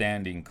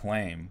outstanding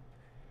claim,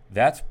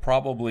 that's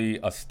probably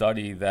a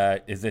study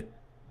that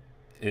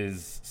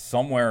is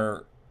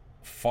somewhere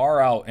far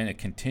out in a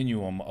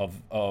continuum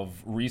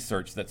of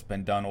research that's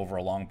been done over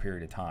a long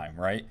period of time,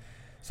 right?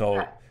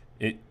 So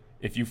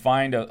if you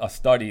find a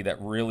study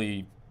that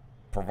really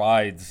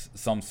provides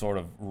some sort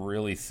of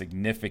really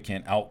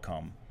significant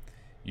outcome,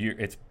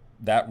 it's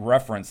that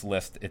reference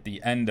list at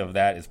the end of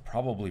that is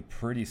probably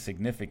pretty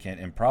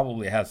significant and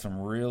probably has some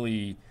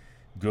really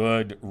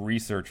good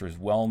researchers,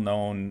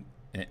 well-known,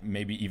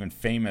 maybe even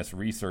famous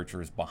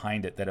researchers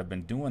behind it that have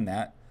been doing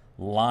that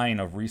line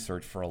of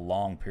research for a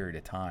long period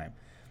of time.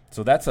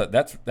 So that's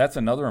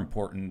another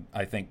important,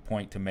 I think,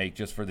 point to make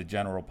just for the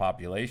general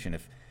population.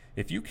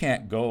 If you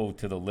can't go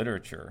to the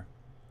literature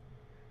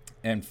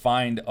and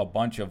find a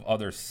bunch of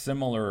other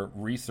similar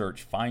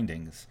research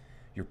findings,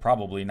 you're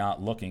probably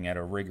not looking at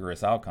a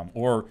rigorous outcome,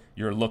 or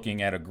you're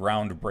looking at a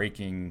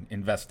groundbreaking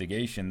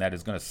investigation that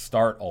is going to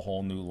start a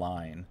whole new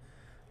line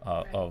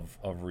of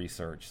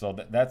research. So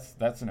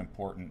that's an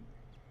important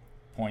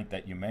point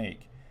that you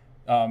make.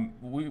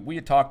 We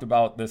had talked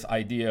about this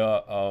idea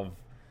of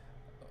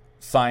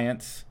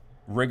science,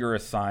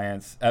 rigorous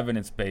science,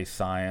 evidence-based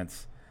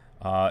science,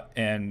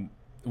 and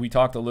we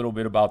talked a little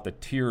bit about the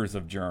tiers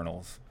of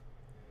journals.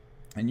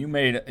 And you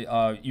made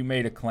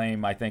a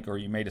claim, I think, or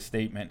you made a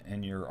statement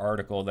in your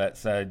article that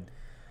said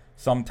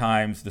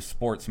sometimes the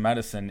sports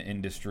medicine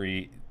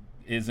industry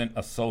isn't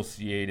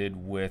associated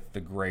with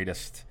the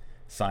greatest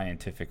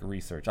scientific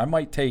research. I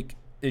might take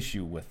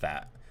issue with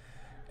that,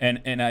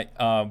 and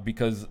I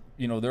because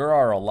there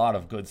are a lot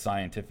of good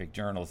scientific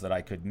journals that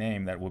I could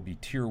name that would be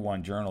tier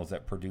 1 journals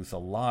that produce a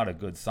lot of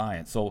good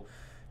science. So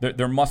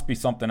there must be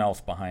something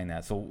else behind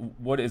that. So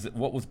what is it?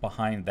 What was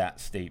behind that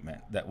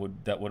statement that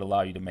would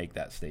allow you to make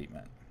that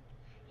statement?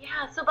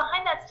 Yeah, so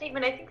behind that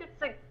statement, I think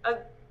it's a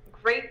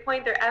great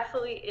point. There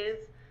absolutely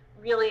is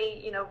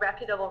really,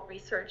 reputable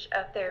research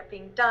out there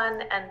being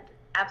done, and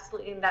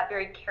absolutely in that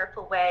very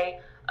careful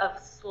way of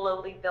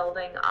slowly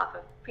building off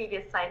of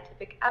previous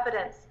scientific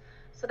evidence.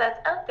 So that's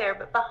out there,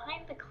 but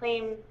behind the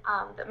claim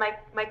that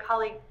my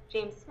colleague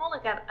James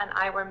Smolik and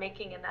I were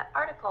making in that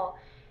article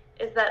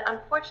is that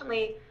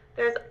unfortunately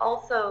there's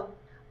also,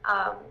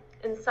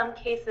 in some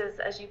cases,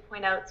 as you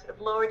point out, sort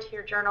of lower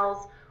tier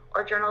journals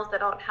or journals that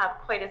don't have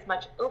quite as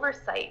much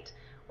oversight,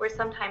 where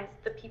sometimes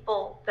the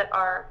people that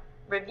are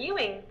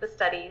reviewing the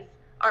studies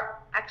are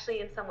actually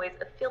in some ways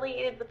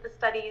affiliated with the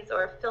studies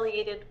or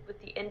affiliated with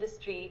the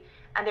industry,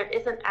 and there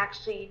isn't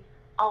actually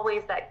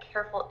always that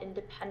careful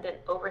independent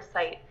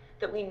oversight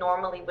that we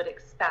normally would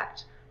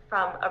expect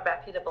from a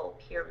reputable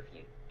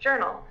peer-reviewed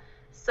journal.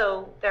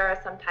 So there are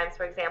sometimes,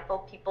 for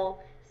example,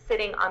 people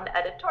sitting on the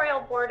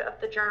editorial board of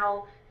the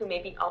journal who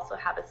maybe also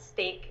have a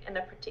stake in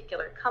a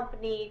particular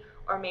company,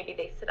 or maybe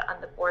they sit on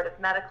the board of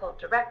medical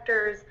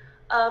directors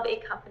of a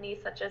company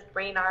such as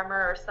Brain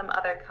Armor or some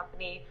other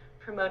company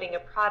promoting a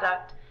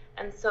product.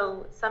 And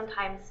so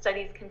sometimes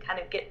studies can kind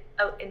of get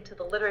out into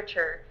the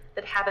literature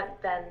that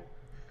haven't been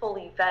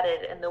fully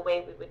vetted in the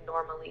way we would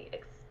normally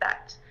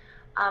expect.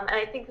 And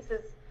I think this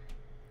is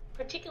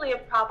particularly a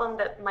problem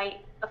that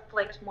might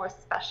afflict more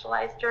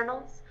specialized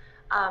journals.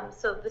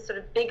 So the sort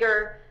of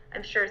bigger,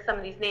 I'm sure some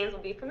of these names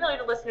will be familiar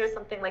to listeners,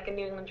 something like a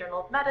New England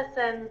Journal of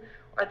Medicine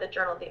or the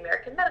Journal of the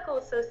American Medical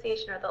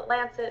Association or the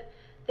Lancet.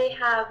 They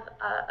have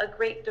a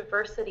great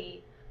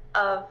diversity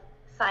of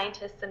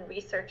scientists and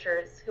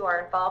researchers who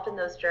are involved in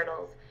those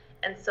journals.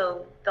 And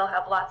so they'll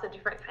have lots of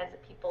different kinds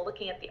of people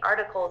looking at the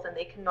articles, and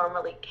they can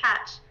normally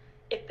catch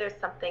if there's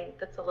something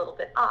that's a little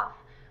bit off.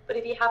 But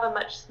if you have a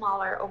much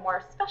smaller or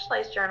more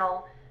specialized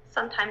journal,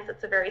 sometimes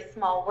it's a very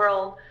small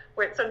world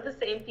where it's sort of the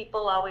same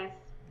people always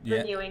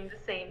reviewing the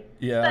same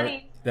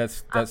studies.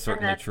 That's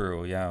certainly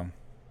true, yeah.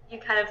 You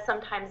kind of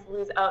sometimes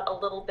lose out a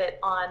little bit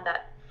on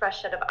that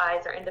fresh set of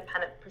eyes or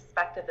independent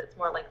perspective that's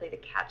more likely to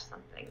catch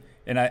something.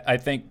 And I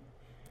think,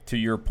 to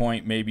your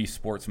point, maybe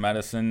sports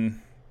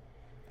medicine,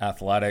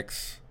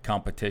 athletics,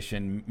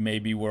 competition,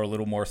 maybe we're a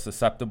little more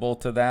susceptible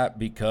to that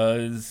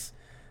because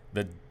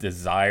the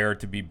desire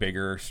to be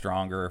bigger,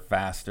 stronger,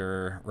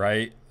 faster,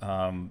 right?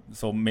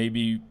 So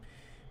maybe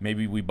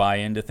we buy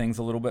into things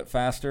a little bit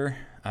faster.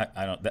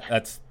 I don't.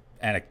 That's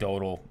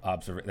anecdotal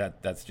observation.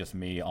 That's just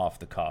me off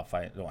the cuff.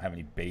 I don't have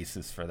any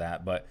basis for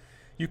that, but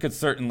you could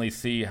certainly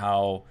see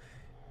how,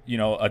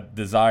 a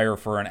desire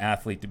for an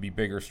athlete to be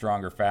bigger,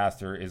 stronger,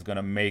 faster is going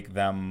to make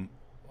them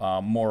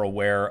more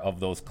aware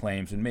of those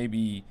claims, and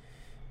maybe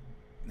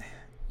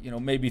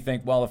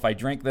think, well, if I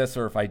drink this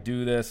or if I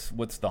do this,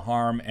 what's the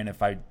harm? And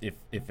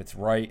if it's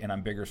right and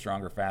I'm bigger,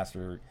 stronger,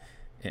 faster,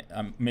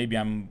 maybe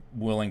I'm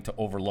willing to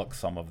overlook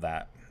some of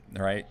that,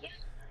 right? Yeah,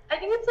 I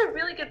think it's a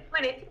really good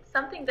point. I think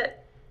something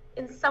that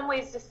in some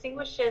ways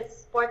distinguishes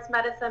sports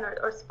medicine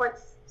or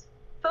sports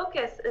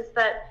focus is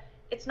that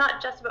it's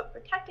not just about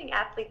protecting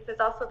athletes.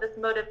 There's also this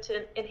motive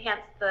to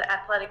enhance the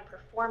athletic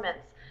performance,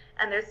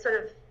 and there's sort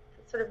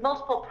of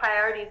multiple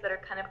priorities that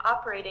are kind of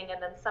operating.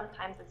 And then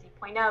sometimes, as you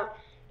point out,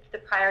 the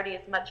priority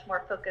is much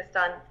more focused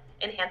on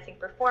enhancing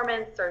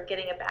performance or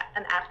getting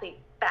an athlete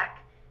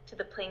back to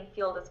the playing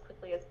field as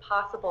quickly as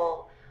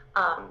possible.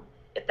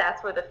 If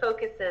that's where the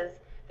focus is,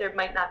 there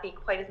might not be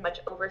quite as much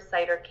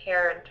oversight or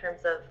care in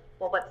terms of,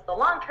 well, what's the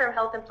long-term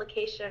health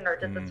implication, or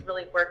does this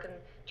really work in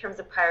terms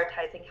of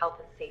prioritizing health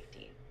and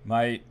safety?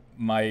 A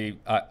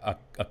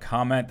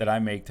comment that I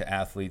make to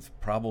athletes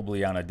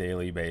probably on a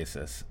daily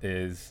basis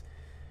is,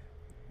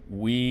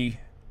 we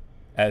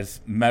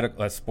as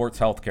sports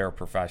healthcare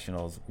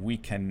professionals, we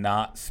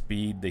cannot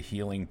speed the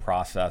healing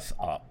process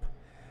up.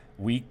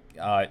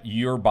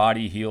 Your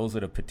body heals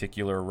at a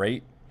particular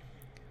rate.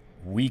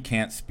 We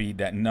can't speed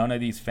that. None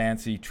of these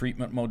fancy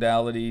treatment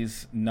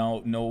modalities,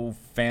 no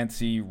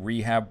fancy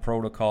rehab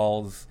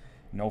protocols,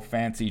 no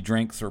fancy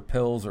drinks or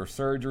pills or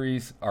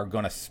surgeries are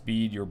going to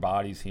speed your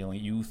body's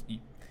healing.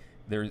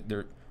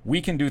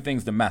 We can do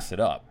things to mess it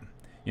up.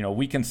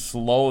 We can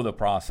slow the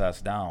process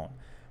down.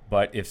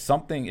 But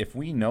if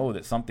we know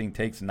that something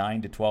takes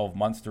 9 to 12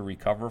 months to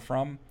recover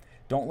from,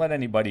 don't let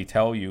anybody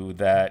tell you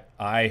that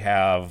I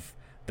have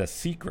the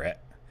secret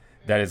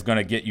that is going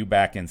to get you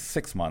back in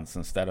 6 months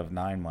instead of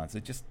 9 months.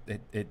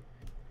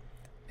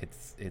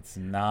 It's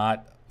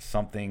not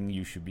something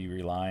you should be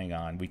relying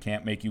on. We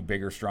can't make you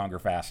bigger, stronger,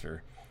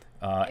 faster,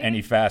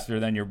 any faster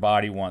than your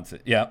body wants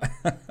it. Yeah.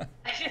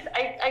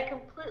 I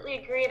completely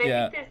agree, and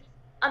I think there's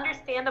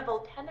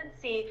understandable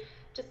tendency.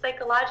 Just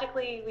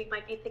psychologically, we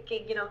might be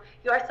thinking,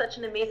 you are such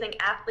an amazing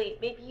athlete,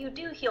 maybe you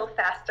do heal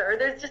faster.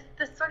 There's just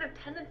this sort of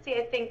tendency,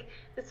 I think,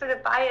 this sort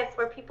of bias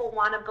where people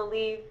want to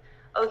believe,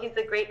 oh, he's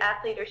a great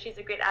athlete or she's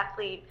a great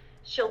athlete,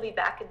 she'll be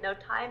back in no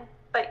time.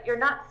 But you're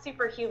not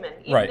superhuman.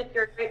 Even if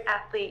you're a great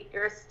athlete,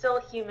 you're still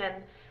human.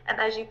 And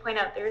as you point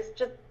out, there's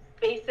just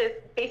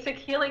basic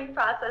healing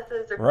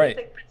processes or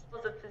basic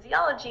principles of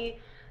physiology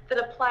that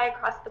apply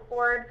across the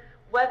board,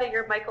 whether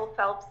you're Michael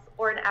Phelps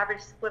or an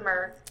average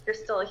swimmer, you're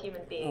still a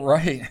human being.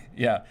 Right.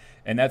 Yeah.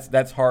 And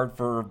that's hard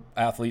for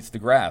athletes to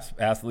grasp.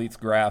 Athletes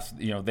grasp,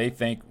 they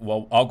think,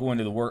 well, I'll go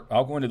into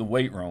the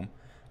weight room,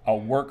 I'll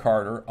work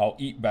harder, I'll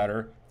eat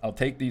better, I'll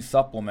take these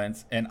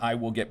supplements, and I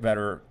will get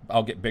better.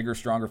 I'll get bigger,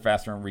 stronger,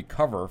 faster, and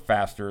recover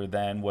faster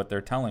than what they're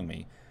telling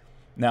me.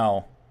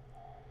 Now,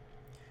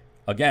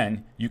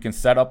 again, you can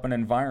set up an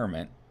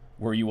environment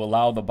where you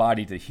allow the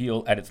body to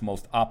heal at its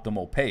most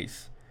optimal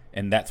pace.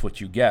 And that's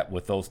what you get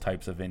with those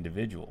types of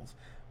individuals.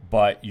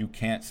 But you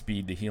can't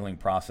speed the healing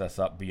process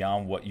up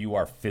beyond what you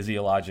are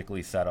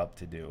physiologically set up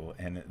to do.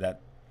 And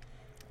that,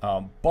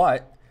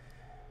 but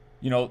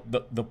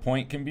the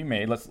point can be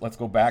made. Let's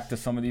go back to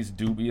some of these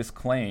dubious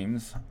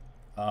claims.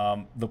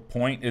 The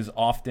point is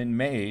often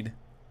made,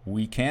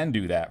 we can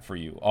do that for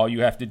you. All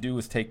you have to do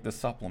is take the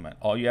supplement.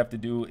 All you have to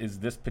do is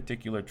this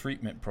particular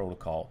treatment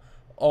protocol.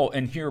 Oh,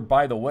 and here,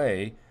 by the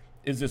way,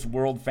 is this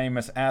world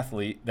famous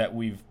athlete that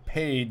we've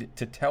paid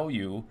to tell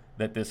you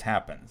that this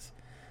happens.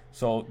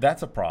 So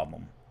that's a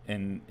problem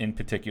in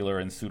particular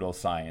in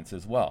pseudoscience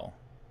as well.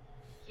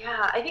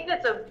 Yeah, I think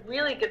that's a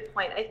really good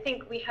point. I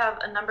think we have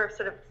a number of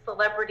sort of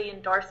celebrity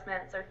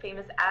endorsements or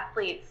famous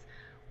athletes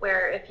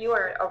where if you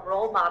are a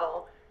role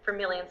model for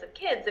millions of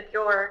kids, if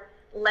you're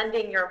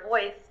lending your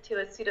voice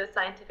to a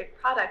pseudoscientific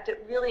product,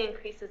 it really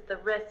increases the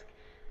risk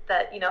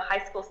that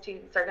high school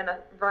students are going to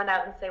run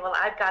out and say, well,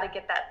 I've got to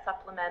get that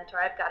supplement or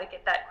I've got to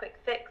get that quick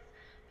fix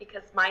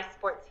because my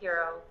sports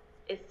hero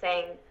is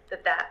saying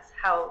that that's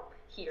how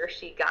he or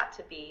she got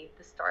to be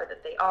the star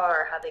that they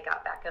are, how they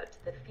got back out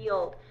to the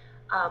field.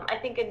 I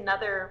think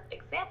another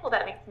example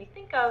that makes me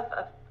think of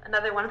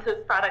another one of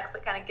those products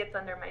that kind of gets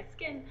under my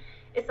skin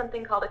is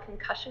something called a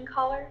concussion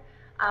collar.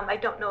 I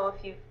don't know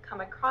if you've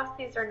come across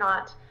these or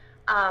not,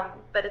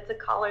 but it's a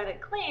collar that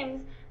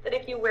claims that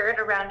if you wear it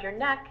around your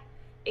neck,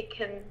 it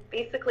can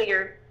basically,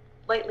 you're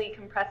lightly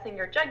compressing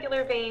your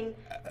jugular vein.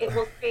 It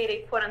will create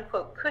a quote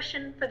unquote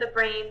cushion for the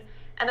brain.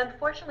 And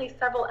unfortunately,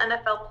 several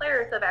NFL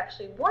players have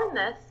actually worn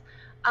this.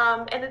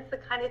 And it's the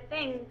kind of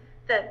thing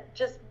that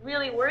just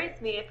really worries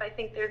me if I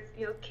think there's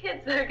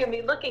kids that are going to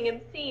be looking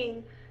and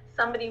seeing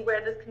somebody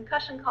wear this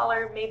concussion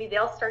collar. Maybe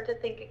they'll start to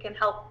think it can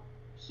help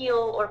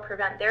heal or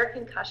prevent their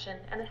concussion.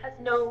 And it has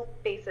no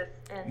basis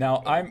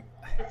in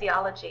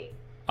physiology.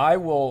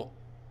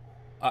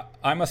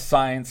 I'm a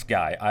science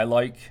guy. I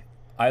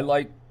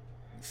like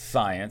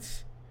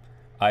science.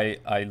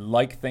 I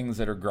like things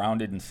that are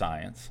grounded in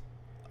science.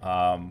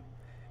 And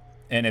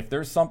if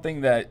there's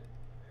something that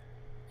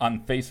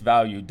on face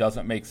value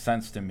doesn't make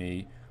sense to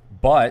me,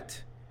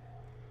 but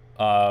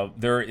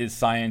there is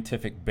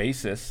scientific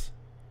basis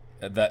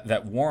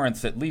that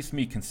warrants at least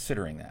me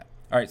considering that.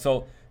 All right,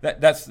 so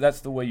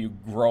that's the way you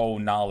grow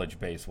knowledge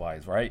base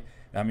wise, right?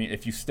 I mean,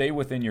 if you stay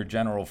within your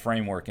general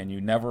framework and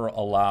you never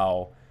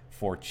allow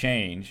for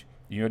change,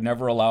 you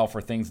never allow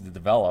for things to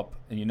develop,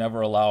 and you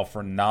never allow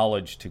for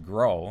knowledge to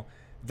grow,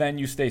 then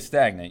you stay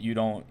stagnant.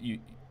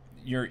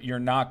 You're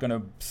not going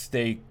to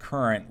stay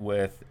current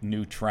with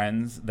new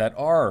trends that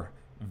are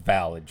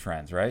valid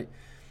trends, right?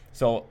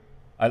 So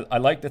I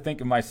like to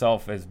think of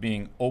myself as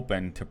being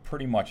open to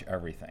pretty much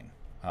everything.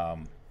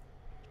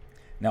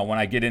 Now, when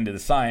I get into the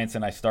science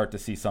and I start to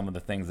see some of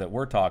the things that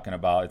we're talking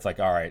about, it's like,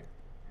 all right,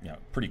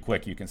 pretty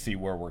quick you can see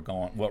where we're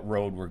going, what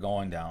road we're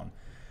going down.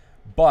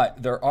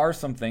 But there are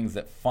some things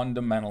that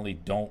fundamentally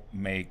don't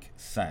make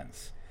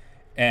sense.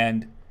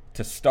 And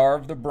to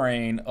starve the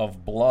brain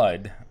of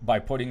blood by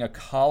putting a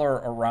collar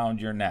around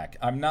your neck,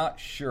 I'm not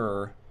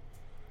sure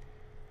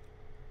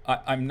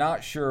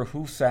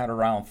who sat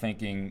around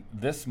thinking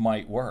this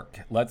might work.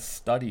 Let's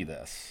study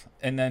this.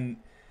 And then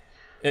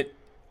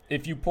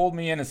if you pulled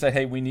me in and said,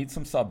 hey, we need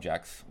some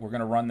subjects, we're going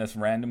to run this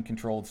random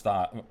controlled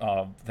thing,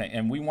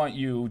 and we want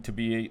you to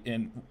be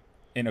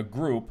in a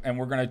group, and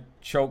we're going to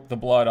choke the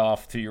blood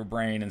off to your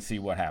brain and see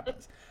what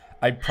happens.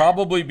 I'd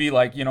probably be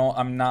like,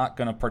 I'm not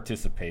going to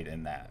participate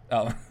in that.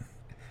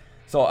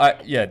 So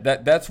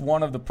that's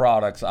one of the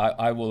products.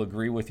 I will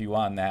agree with you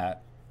on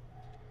that.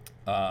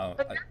 But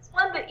that's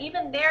one that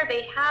even there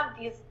they have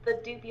the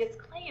dubious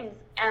claims,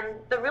 and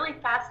the really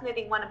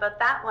fascinating one about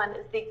that one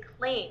is they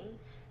claim,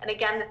 and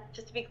again,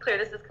 just to be clear,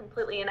 this is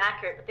completely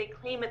inaccurate, but they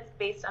claim it's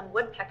based on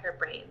woodpecker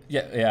brains.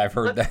 Yeah, I've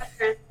heard that.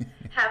 Woodpeckers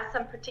have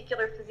some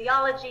particular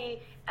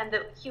physiology, and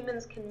that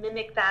humans can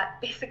mimic that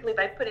basically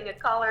by putting a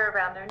collar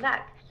around their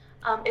neck.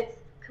 It's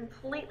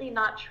completely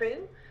not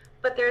true,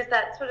 but there's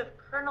that sort of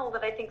kernel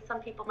that I think some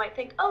people might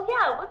think, oh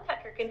yeah, a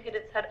woodpecker can hit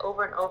its head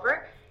over and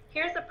over.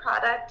 Here's a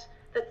product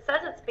that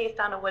says it's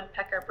based on a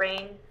woodpecker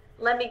brain.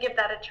 Let me give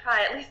that a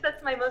try. At least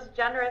that's my most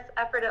generous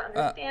effort at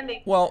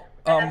understanding where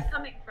that's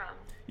coming from.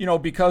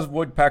 Because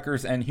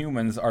woodpeckers and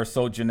humans are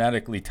so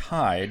genetically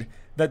tied,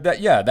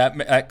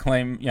 that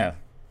claim, yeah.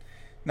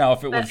 Now,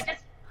 if it was...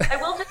 I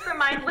will just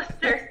remind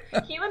listeners,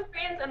 human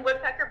brains and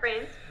woodpecker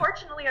brains,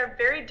 fortunately, are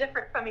very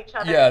different from each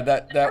other. Yeah,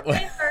 that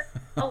brains are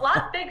a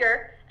lot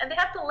bigger, and they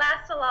have to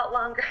last a lot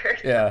longer.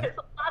 Yeah. There's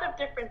a lot of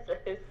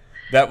differences.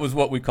 That was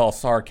what we call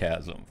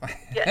sarcasm.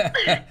 Yeah.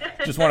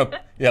 Just want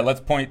to,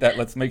 let's point that.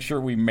 Let's make sure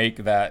we make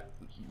that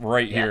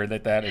right Yeah. here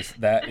that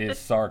is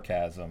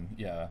sarcasm.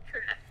 Yeah.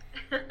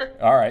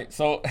 Correct. All right.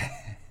 So,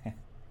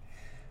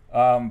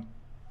 um,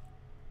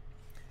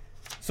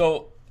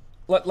 so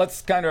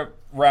let's kind of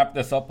wrap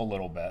this up a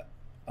little bit,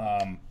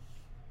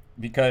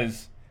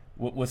 because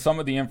with some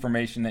of the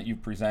information that you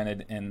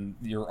presented in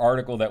your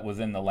article that was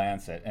in the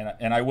Lancet,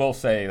 and I will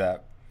say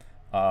that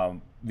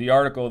the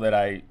article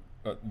that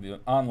the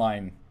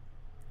online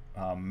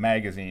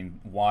magazine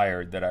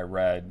Wired that I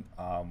read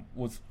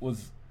was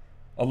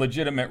a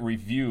legitimate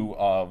review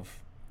of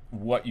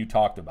what you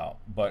talked about.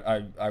 But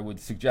I would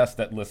suggest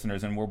that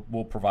listeners, and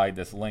we'll provide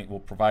this link, we'll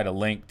provide a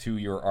link to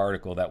your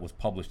article that was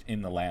published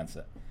in the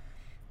Lancet.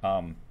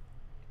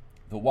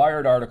 The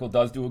Wired article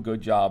does do a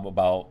good job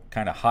about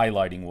kind of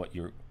highlighting what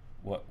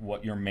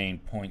your main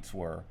points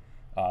were.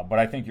 But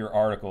I think your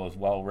article is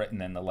well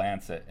written in the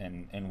Lancet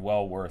and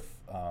well worth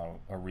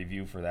a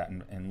review for that.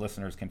 And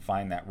listeners can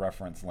find that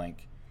reference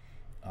link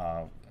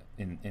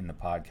in the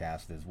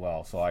podcast as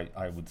well. So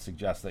I would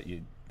suggest that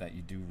you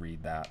do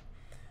read that.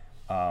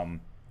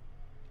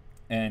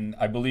 And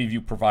I believe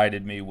you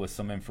provided me with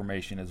some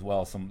information as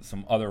well,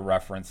 some other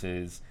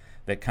references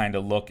that kind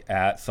of look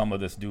at some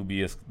of these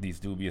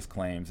dubious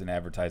claims in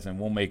advertising.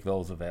 We'll make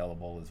those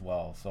available as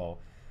well. So,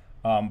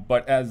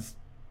 but as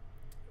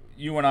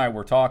you and I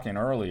were talking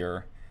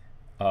earlier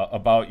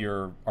about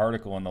your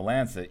article in the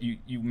Lancet,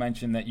 you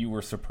mentioned that you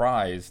were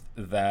surprised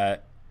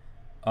that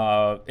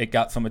it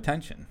got some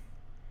attention.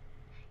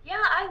 Yeah,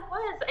 I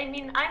was. I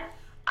mean,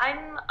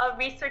 I'm a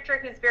researcher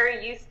who's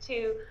very used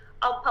to,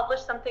 I'll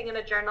publish something in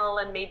a journal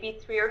and maybe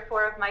 3 or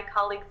 4 of my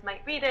colleagues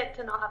might read it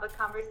and I'll have a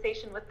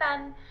conversation with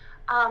them.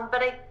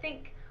 But I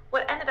think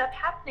what ended up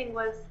happening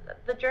was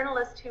the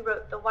journalist who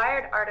wrote the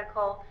Wired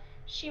article,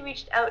 she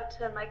reached out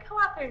to my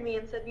co-author and me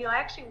and said, I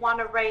actually want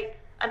to write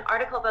an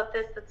article about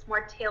this that's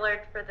more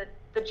tailored for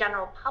the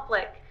general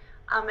public.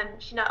 And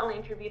she not only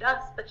interviewed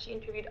us, but she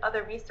interviewed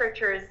other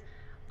researchers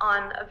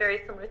on a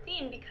very similar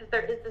theme, because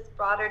there is this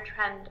broader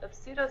trend of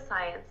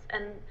pseudoscience.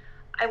 And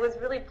I was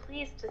really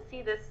pleased to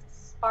see this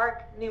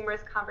spark numerous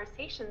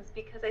conversations,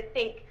 because I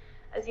think,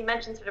 as you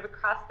mentioned, sort of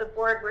across the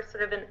board, we're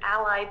sort of in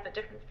allied but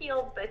different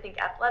fields, but I think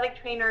athletic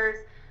trainers,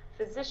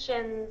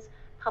 physicians,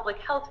 public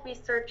health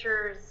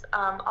researchers,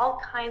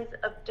 all kinds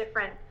of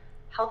different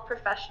health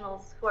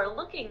professionals who are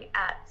looking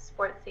at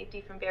sports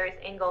safety from various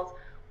angles,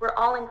 we're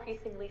all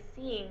increasingly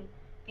seeing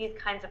these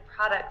kinds of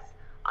products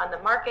on the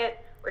market.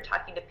 We're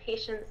talking to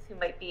patients who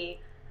might be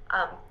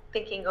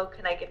thinking,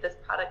 can I give this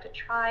product a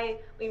try?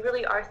 We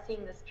really are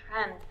seeing this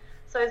trend.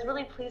 So I was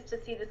really pleased to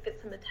see this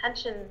get some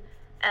attention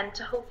and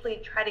to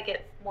hopefully try to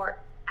get more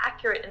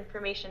accurate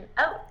information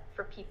out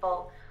for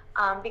people,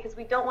 because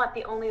we don't want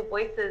the only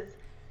voices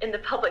in the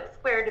public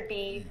square to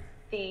be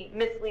the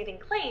misleading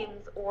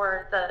claims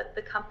or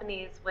the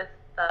companies with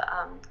the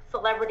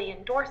celebrity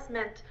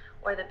endorsement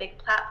or the big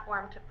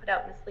platform to put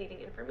out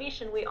misleading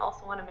information. We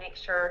also want to make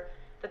sure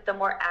that the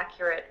more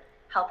accurate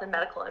health and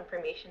medical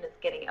information is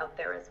getting out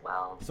there as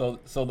well. So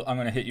I'm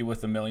going to hit you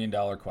with $1 million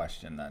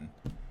question then.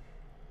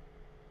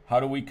 How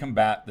do we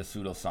combat the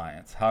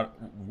pseudoscience?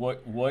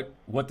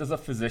 What does a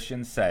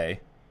physician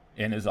say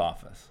in his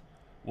office?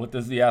 What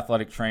does the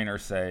athletic trainer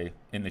say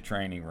in the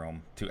training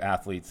room to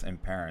athletes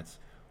and parents?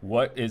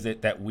 What is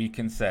it that we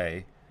can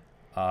say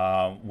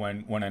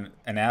when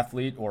an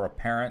athlete or a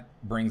parent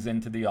brings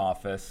into the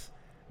office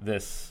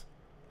this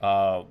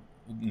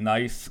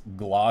nice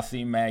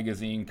glossy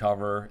magazine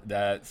cover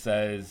that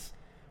says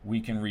we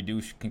can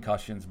reduce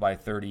concussions by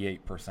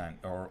 38%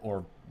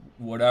 or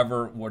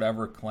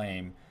whatever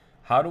claim?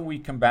 How do we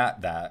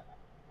combat that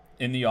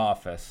in the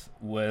office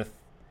with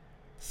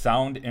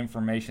sound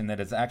information that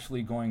is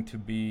actually going to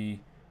be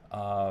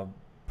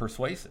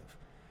persuasive?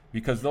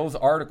 Because those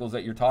articles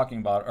that you're talking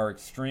about are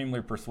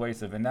extremely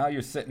persuasive, and now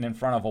you're sitting in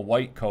front of a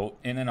white coat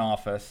in an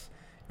office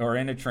or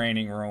in a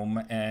training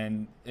room,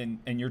 and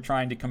you're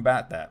trying to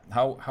combat that.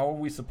 How are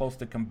we supposed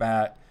to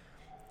combat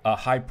a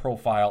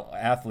high-profile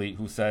athlete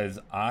who says,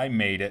 I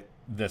made it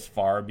this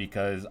far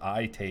because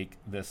I take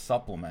this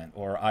supplement,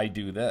 or I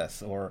do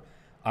this, or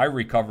I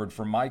recovered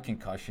from my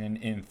concussion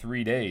in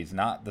 3 days,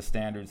 not the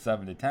standard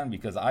 7 to 10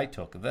 because I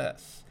took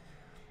this?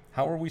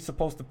 How are we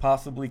supposed to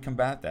possibly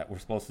combat that? We're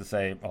supposed to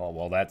say,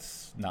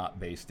 that's not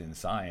based in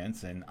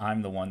science, and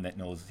I'm the one that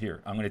knows.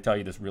 Here, I'm going to tell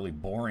you this really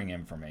boring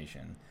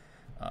information.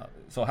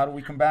 So how do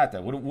we combat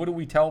that? What do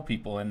we tell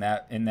people in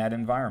that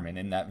environment,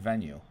 in that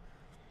venue?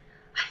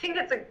 I think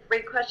that's a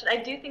great question. I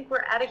do think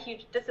we're at a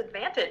huge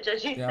disadvantage,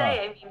 as you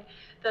say. I mean,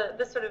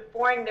 the sort of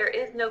boring, there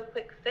is no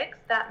quick fix,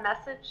 that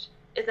message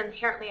is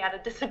inherently at a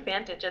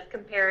disadvantage as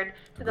compared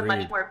to the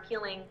much more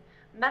appealing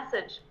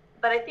message.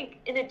 But I think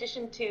in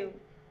addition to,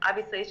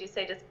 obviously, as you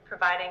say, just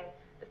providing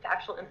the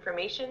factual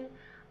information,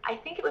 I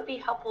think it would be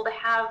helpful to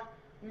have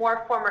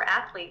more former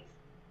athletes,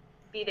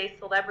 be they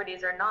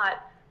celebrities or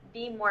not,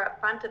 be more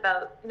upfront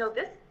about,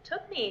 this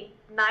took me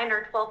 9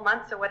 or 12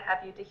 months or what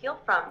have you to heal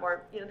from,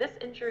 or, this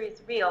injury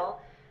is real.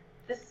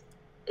 This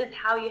is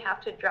how you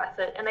have to address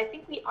it. And I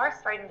think we are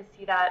starting to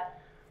see that.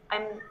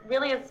 I'm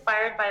really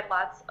inspired by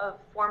lots of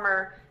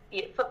former, be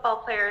it football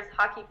players,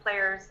 hockey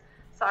players,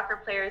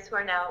 soccer players who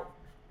are now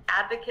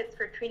advocates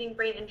for treating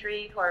brain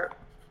injury, who are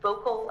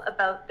vocal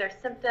about their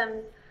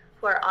symptoms,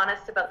 who are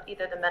honest about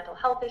either the mental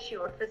health issue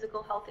or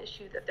physical health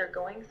issue that they're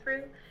going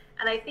through.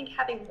 And I think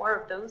having more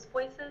of those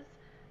voices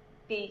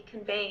be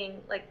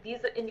conveying, like, these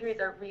injuries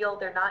are real,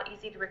 they're not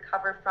easy to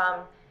recover from,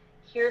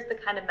 here's the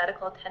kind of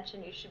medical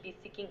attention you should be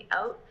seeking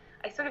out.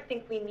 I sort of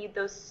think we need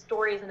those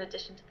stories in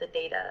addition to the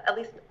data. At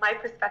least my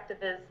perspective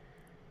is,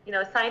 you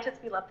know, as scientists,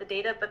 we love the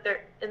data, but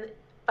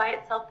by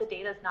itself, the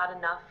data is not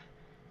enough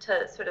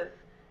to sort of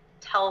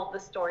tell the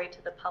story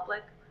to the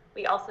public.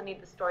 We also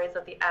need the stories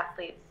of the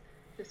athletes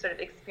who sort of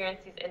experience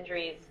these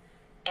injuries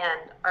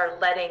and are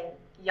letting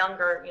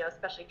younger, you know,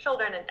 especially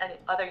children and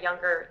other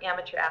younger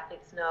amateur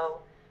athletes know,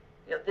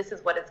 you know, this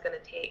is what it's going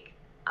to take,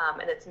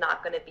 and it's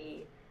not going to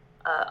be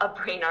a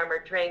brain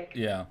armor drink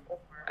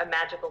or a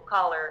magical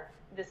collar.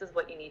 This is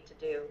what you need to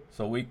do.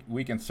 So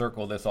we can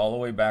circle this all the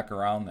way back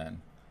around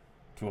then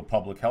to a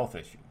public health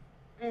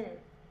issue,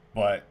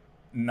 but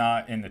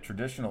not in the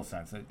traditional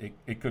sense.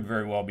 It could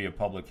very well be a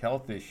public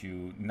health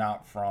issue,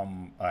 not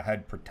from a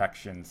head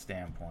protection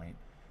standpoint,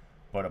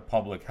 but a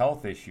public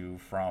health issue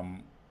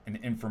from an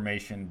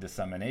information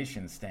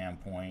dissemination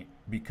standpoint.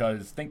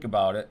 Because think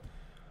about it,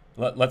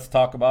 let's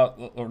talk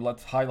about, or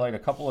let's highlight a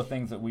couple of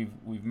things that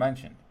we've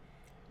mentioned.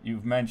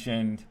 You've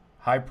mentioned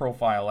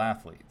high-profile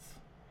athletes.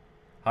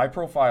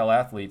 High-profile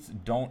athletes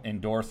don't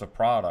endorse a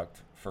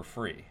product for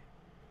free,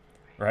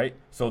 right?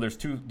 So there's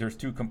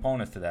two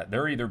components to that.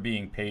 They're either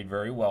being paid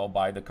very well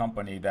by the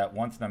company that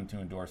wants them to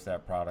endorse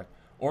that product,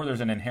 or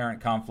there's an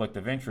inherent conflict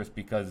of interest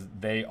because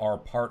they are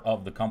part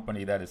of the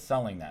company that is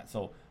selling that.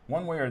 So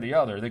one way or the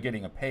other, they're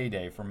getting a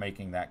payday for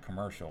making that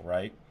commercial,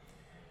 right?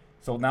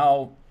 So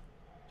now,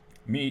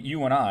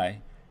 you and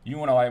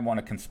I want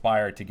to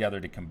conspire together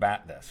to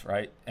combat this,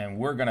 right? And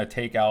we're going to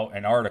take out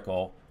an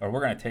article, or we're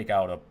going to take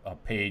out a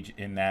page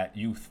in that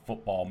youth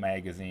football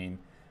magazine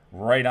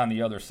right on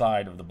the other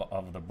side of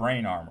the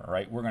brain armor,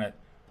 right?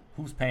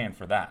 Who's paying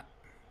for that?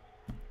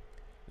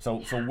 So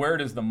where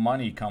does the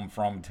money come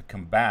from to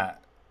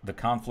combat the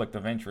conflict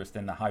of interest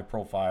in the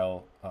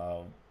high-profile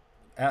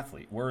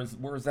athlete? Where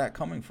is that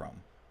coming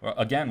from? Well,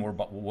 again, we're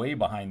way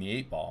behind the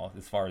 8 ball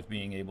as far as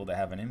being able to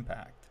have an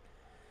impact.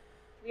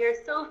 We are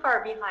so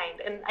far behind,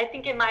 and I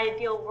think in my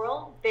ideal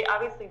world, they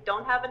obviously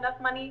don't have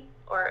enough money,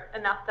 or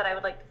enough that I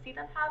would like to see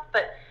them have,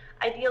 but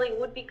ideally it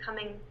would be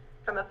coming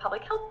from a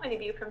public health point of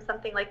view, from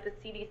something like the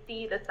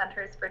CDC, the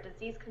Centers for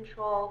Disease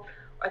Control,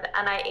 or the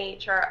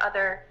NIH, or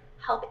other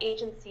health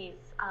agencies,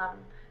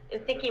 in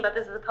thinking about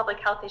this as a public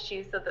health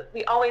issue, so that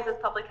we always, as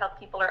public health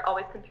people, are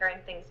always comparing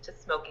things to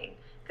smoking,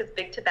 because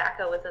big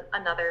tobacco is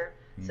another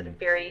sort of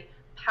very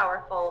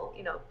powerful,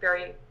 you know,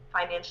 very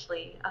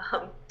financially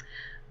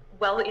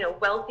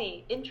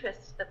wealthy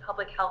interest that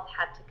public health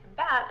had to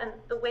combat. And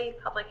the way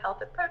public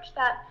health approached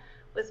that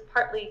was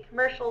partly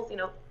commercials, you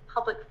know,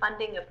 public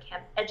funding of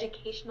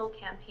educational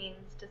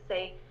campaigns to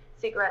say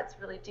cigarettes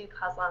really do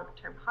cause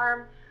long-term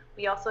harm.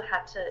 We also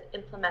had to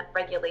implement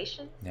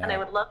regulation, and I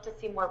would love to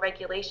see more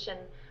regulation.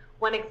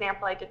 One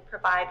example I did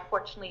provide,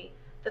 fortunately,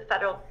 the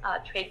Federal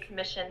Trade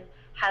Commission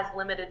has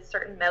limited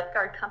certain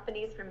mouthguard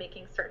companies from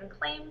making certain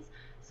claims,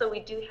 so we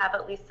do have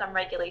at least some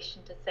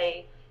regulation to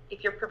say,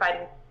 if you're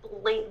providing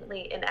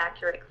blatantly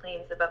inaccurate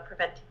claims about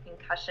preventing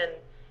concussion,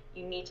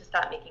 you need to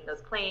stop making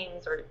those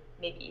claims, or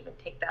maybe even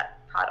take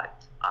that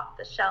product off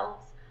the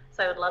shelves.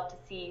 So I would love to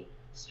see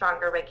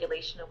stronger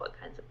regulation of what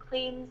kinds of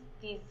claims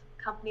these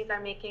companies are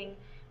making,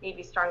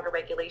 maybe stronger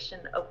regulation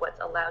of what's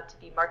allowed to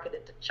be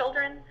marketed to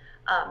children.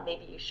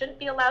 Maybe you shouldn't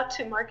be allowed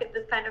to market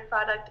this kind of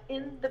product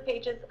in the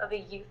pages of a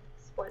youth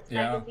sports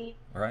magazine.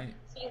 Right.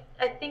 So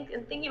I think,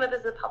 in thinking about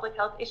this as a public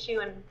health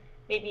issue, and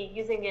maybe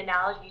using the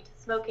analogy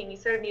to smoking, you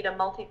sort of need a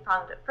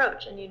multi-pronged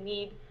approach, and you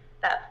need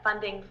that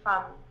funding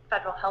from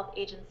federal health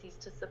agencies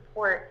to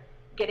support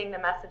getting the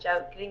message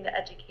out, getting the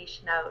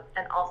education out,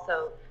 and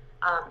also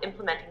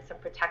implementing some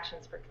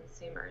protections for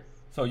consumers.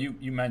 So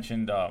you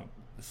mentioned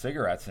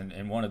cigarettes,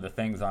 and one of the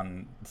things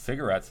on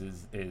cigarettes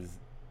is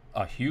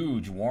a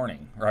huge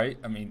warning, right?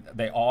 I mean,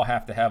 they all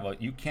have to have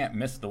you can't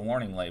miss the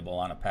warning label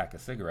on a pack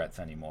of cigarettes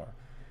anymore.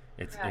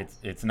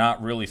 It's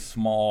not really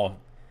small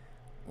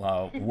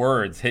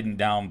words hidden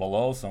down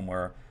below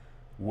somewhere,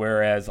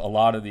 whereas a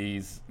lot of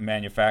these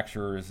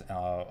manufacturers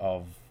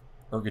of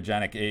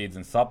ergogenic aids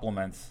and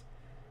supplements,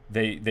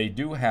 they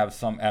do have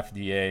some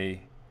FDA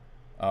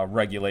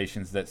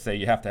regulations that say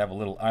you have to have a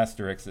little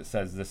asterisk that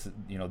says this,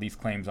 you know, these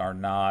claims are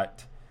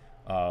not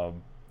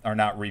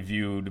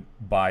reviewed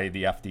by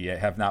the FDA,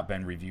 have not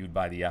been reviewed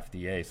by the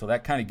FDA. So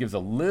that kind of gives a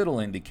little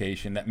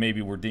indication that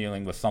maybe we're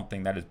dealing with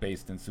something that is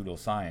based in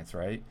pseudoscience,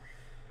 right?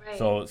 Right.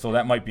 So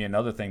that might be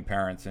another thing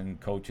parents and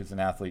coaches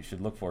and athletes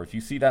should look for. If you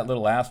see that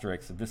little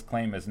asterisk that this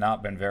claim has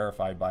not been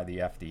verified by the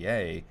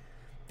FDA,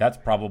 that's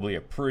probably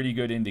a pretty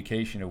good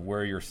indication of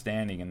where you're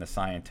standing in the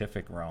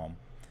scientific realm.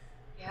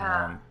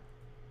 Yeah.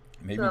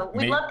 Maybe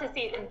we'd love to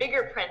see it in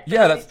bigger print.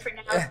 Yeah,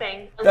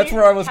 that's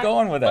where I was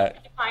going with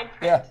that.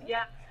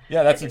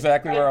 Yeah, that's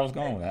exactly where I was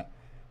going with that.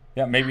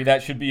 Yeah, maybe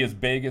that should be as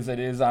big as it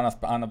is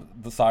on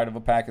the side of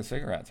a pack of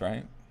cigarettes,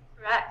 right?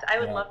 Correct. I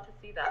would Yeah. love to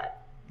see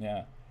that.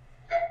 Yeah.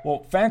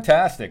 Well,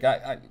 fantastic.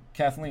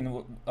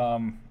 Kathleen,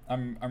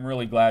 I'm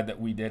really glad that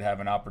we did have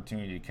an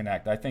opportunity to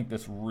connect. I think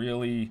this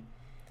really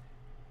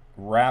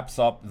wraps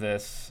up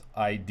this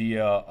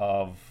idea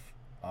of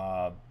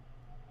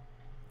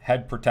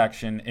head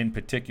protection, in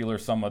particular.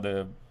 Some of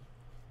the,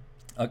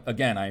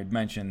 again, I had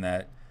mentioned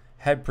that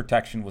head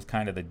protection was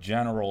kind of the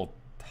general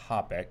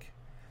topic,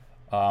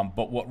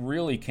 but what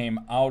really came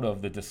out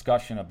of the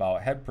discussion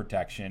about head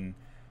protection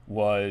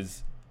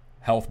was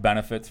health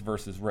benefits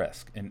versus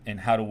risk, and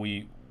how do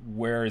we,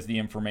 where is the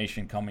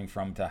information coming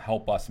from to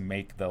help us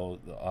make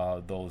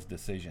those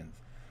decisions.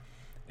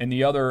 And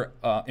the other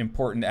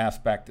important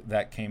aspect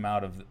that came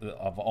out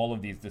of all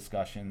of these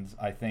discussions,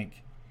 I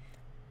think,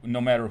 no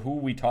matter who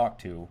we talk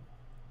to,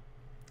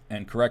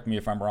 and correct me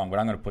if I'm wrong, but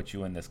I'm going to put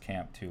you in this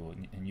camp too,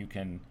 and you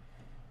can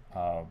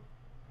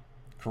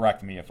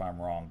correct me if I'm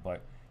wrong,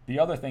 but the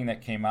other thing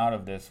that came out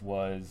of this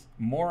was,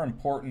 more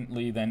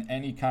importantly than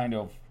any kind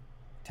of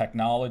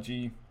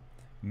technology,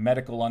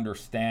 medical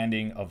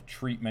understanding of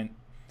treatment,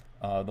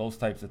 those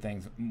types of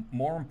things,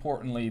 more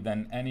importantly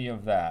than any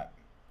of that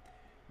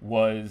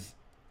was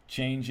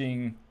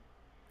changing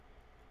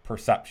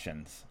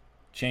perceptions,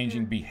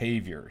 changing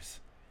behaviors.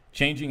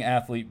 Changing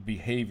athlete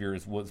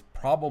behaviors was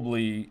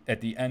probably,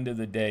 at the end of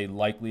the day,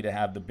 likely to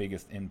have the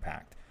biggest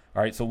impact.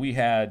 All right, so we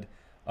had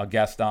a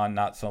guest on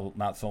not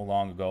so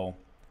long ago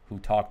who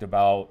talked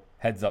about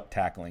heads-up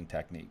tackling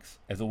techniques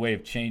as a way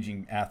of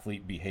changing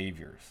athlete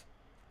behaviors,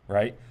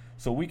 right?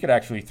 So we could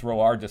actually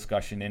throw our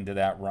discussion into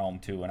that realm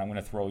too, and I'm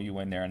going to throw you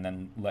in there and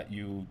then let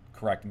you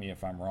correct me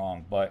if I'm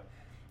wrong. But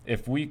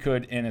if we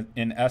could,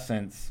 in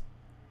essence,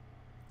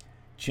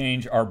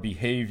 change our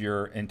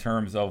behavior in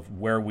terms of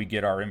where we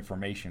get our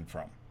information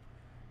from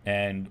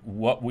and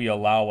what we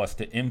allow us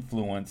to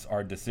influence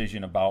our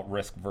decision about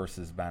risk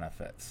versus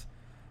benefits,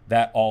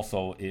 that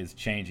also is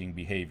changing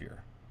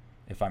behavior,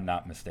 if I'm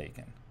not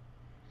mistaken.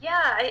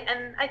 Yeah,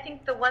 and I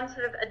think the one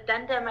sort of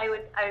addendum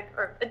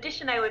or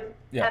addition I would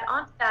add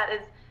on to that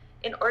is,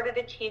 in order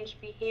to change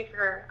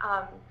behavior,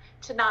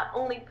 to not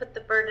only put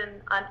the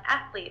burden on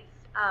athletes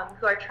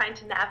who are trying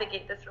to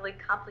navigate this really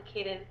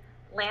complicated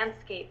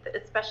landscape,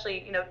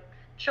 especially,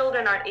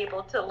 children aren't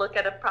able to look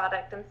at a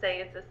product and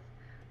say, is this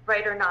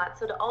right or not?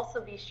 So to also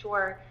be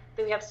sure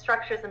that we have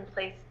structures in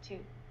place to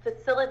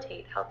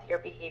facilitate healthier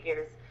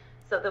behaviors,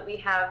 so that we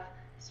have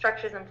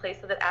structures in place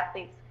so that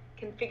athletes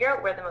can figure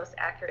out where the most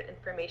accurate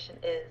information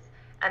is,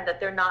 and that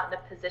they're not in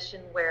a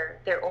position where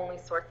their only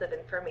source of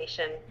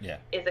information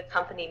is a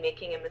company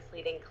making a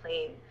misleading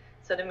claim.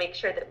 So to make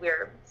sure that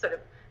we're sort of,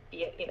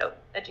 be it,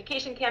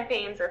 education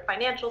campaigns or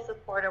financial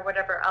support or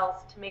whatever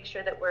else, to make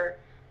sure that we're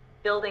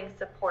building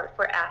support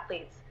for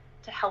athletes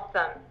to help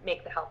them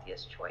make the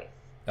healthiest choice.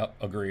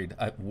 Agreed.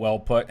 Well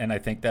put. And I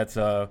think that's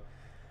a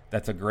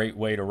great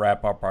way to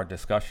wrap up our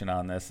discussion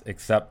on this,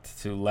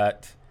 except to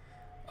let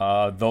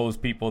those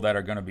people that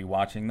are going to be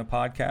watching the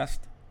podcast,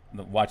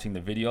 watching the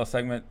video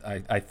segment,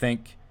 I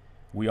think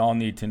we all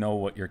need to know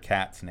what your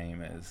cat's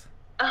name is.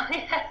 Oh,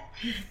 yes.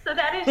 So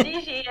that is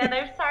Gigi, and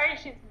I'm sorry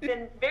she's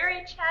been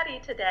very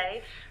chatty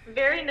today,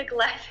 very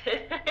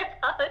neglected. I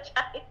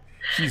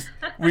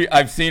apologize.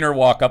 I've seen her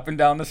walk up and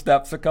down the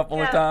steps a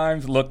couple of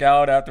times, look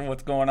out after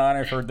what's going on.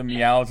 I've heard the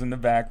meows in the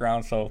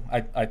background, so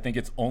I think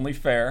it's only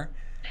fair,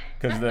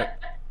 because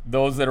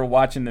those that are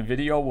watching the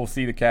video will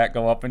see the cat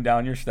go up and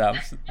down your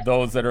steps.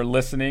 Those that are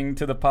listening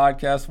to the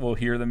podcast will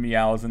hear the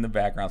meows in the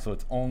background, so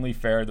it's only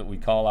fair that we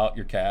call out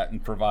your cat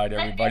and provide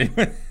everybody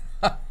with...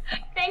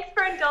 Thanks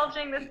for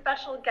indulging the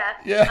special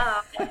guest.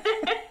 Yeah.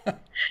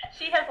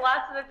 She has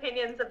lots of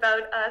opinions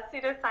about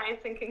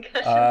pseudoscience and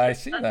concussions. I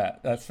see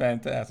that. That's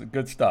fantastic.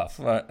 Good stuff.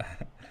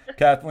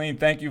 Kathleen,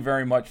 thank you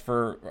very much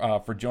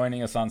for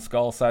joining us on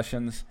Skull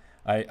Sessions.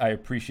 I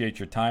appreciate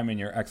your time and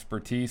your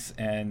expertise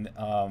and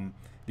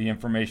the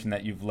information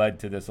that you've led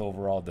to this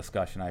overall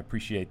discussion. I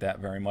appreciate that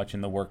very much,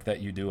 and the work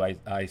that you do.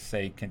 I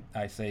say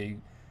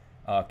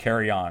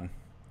carry on.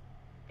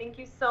 Thank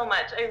you so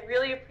much. I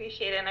really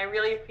appreciate it, and I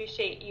really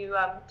appreciate you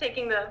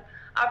taking the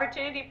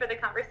opportunity for the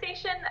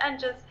conversation and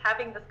just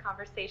having this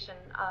conversation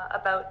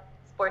about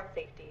sports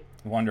safety.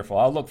 Wonderful.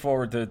 I'll look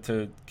forward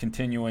to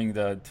continuing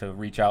to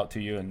reach out to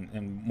you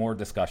and more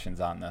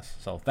discussions on this.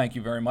 So thank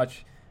you very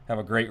much. Have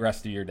a great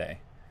rest of your day.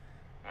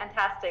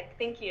 Fantastic.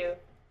 Thank you.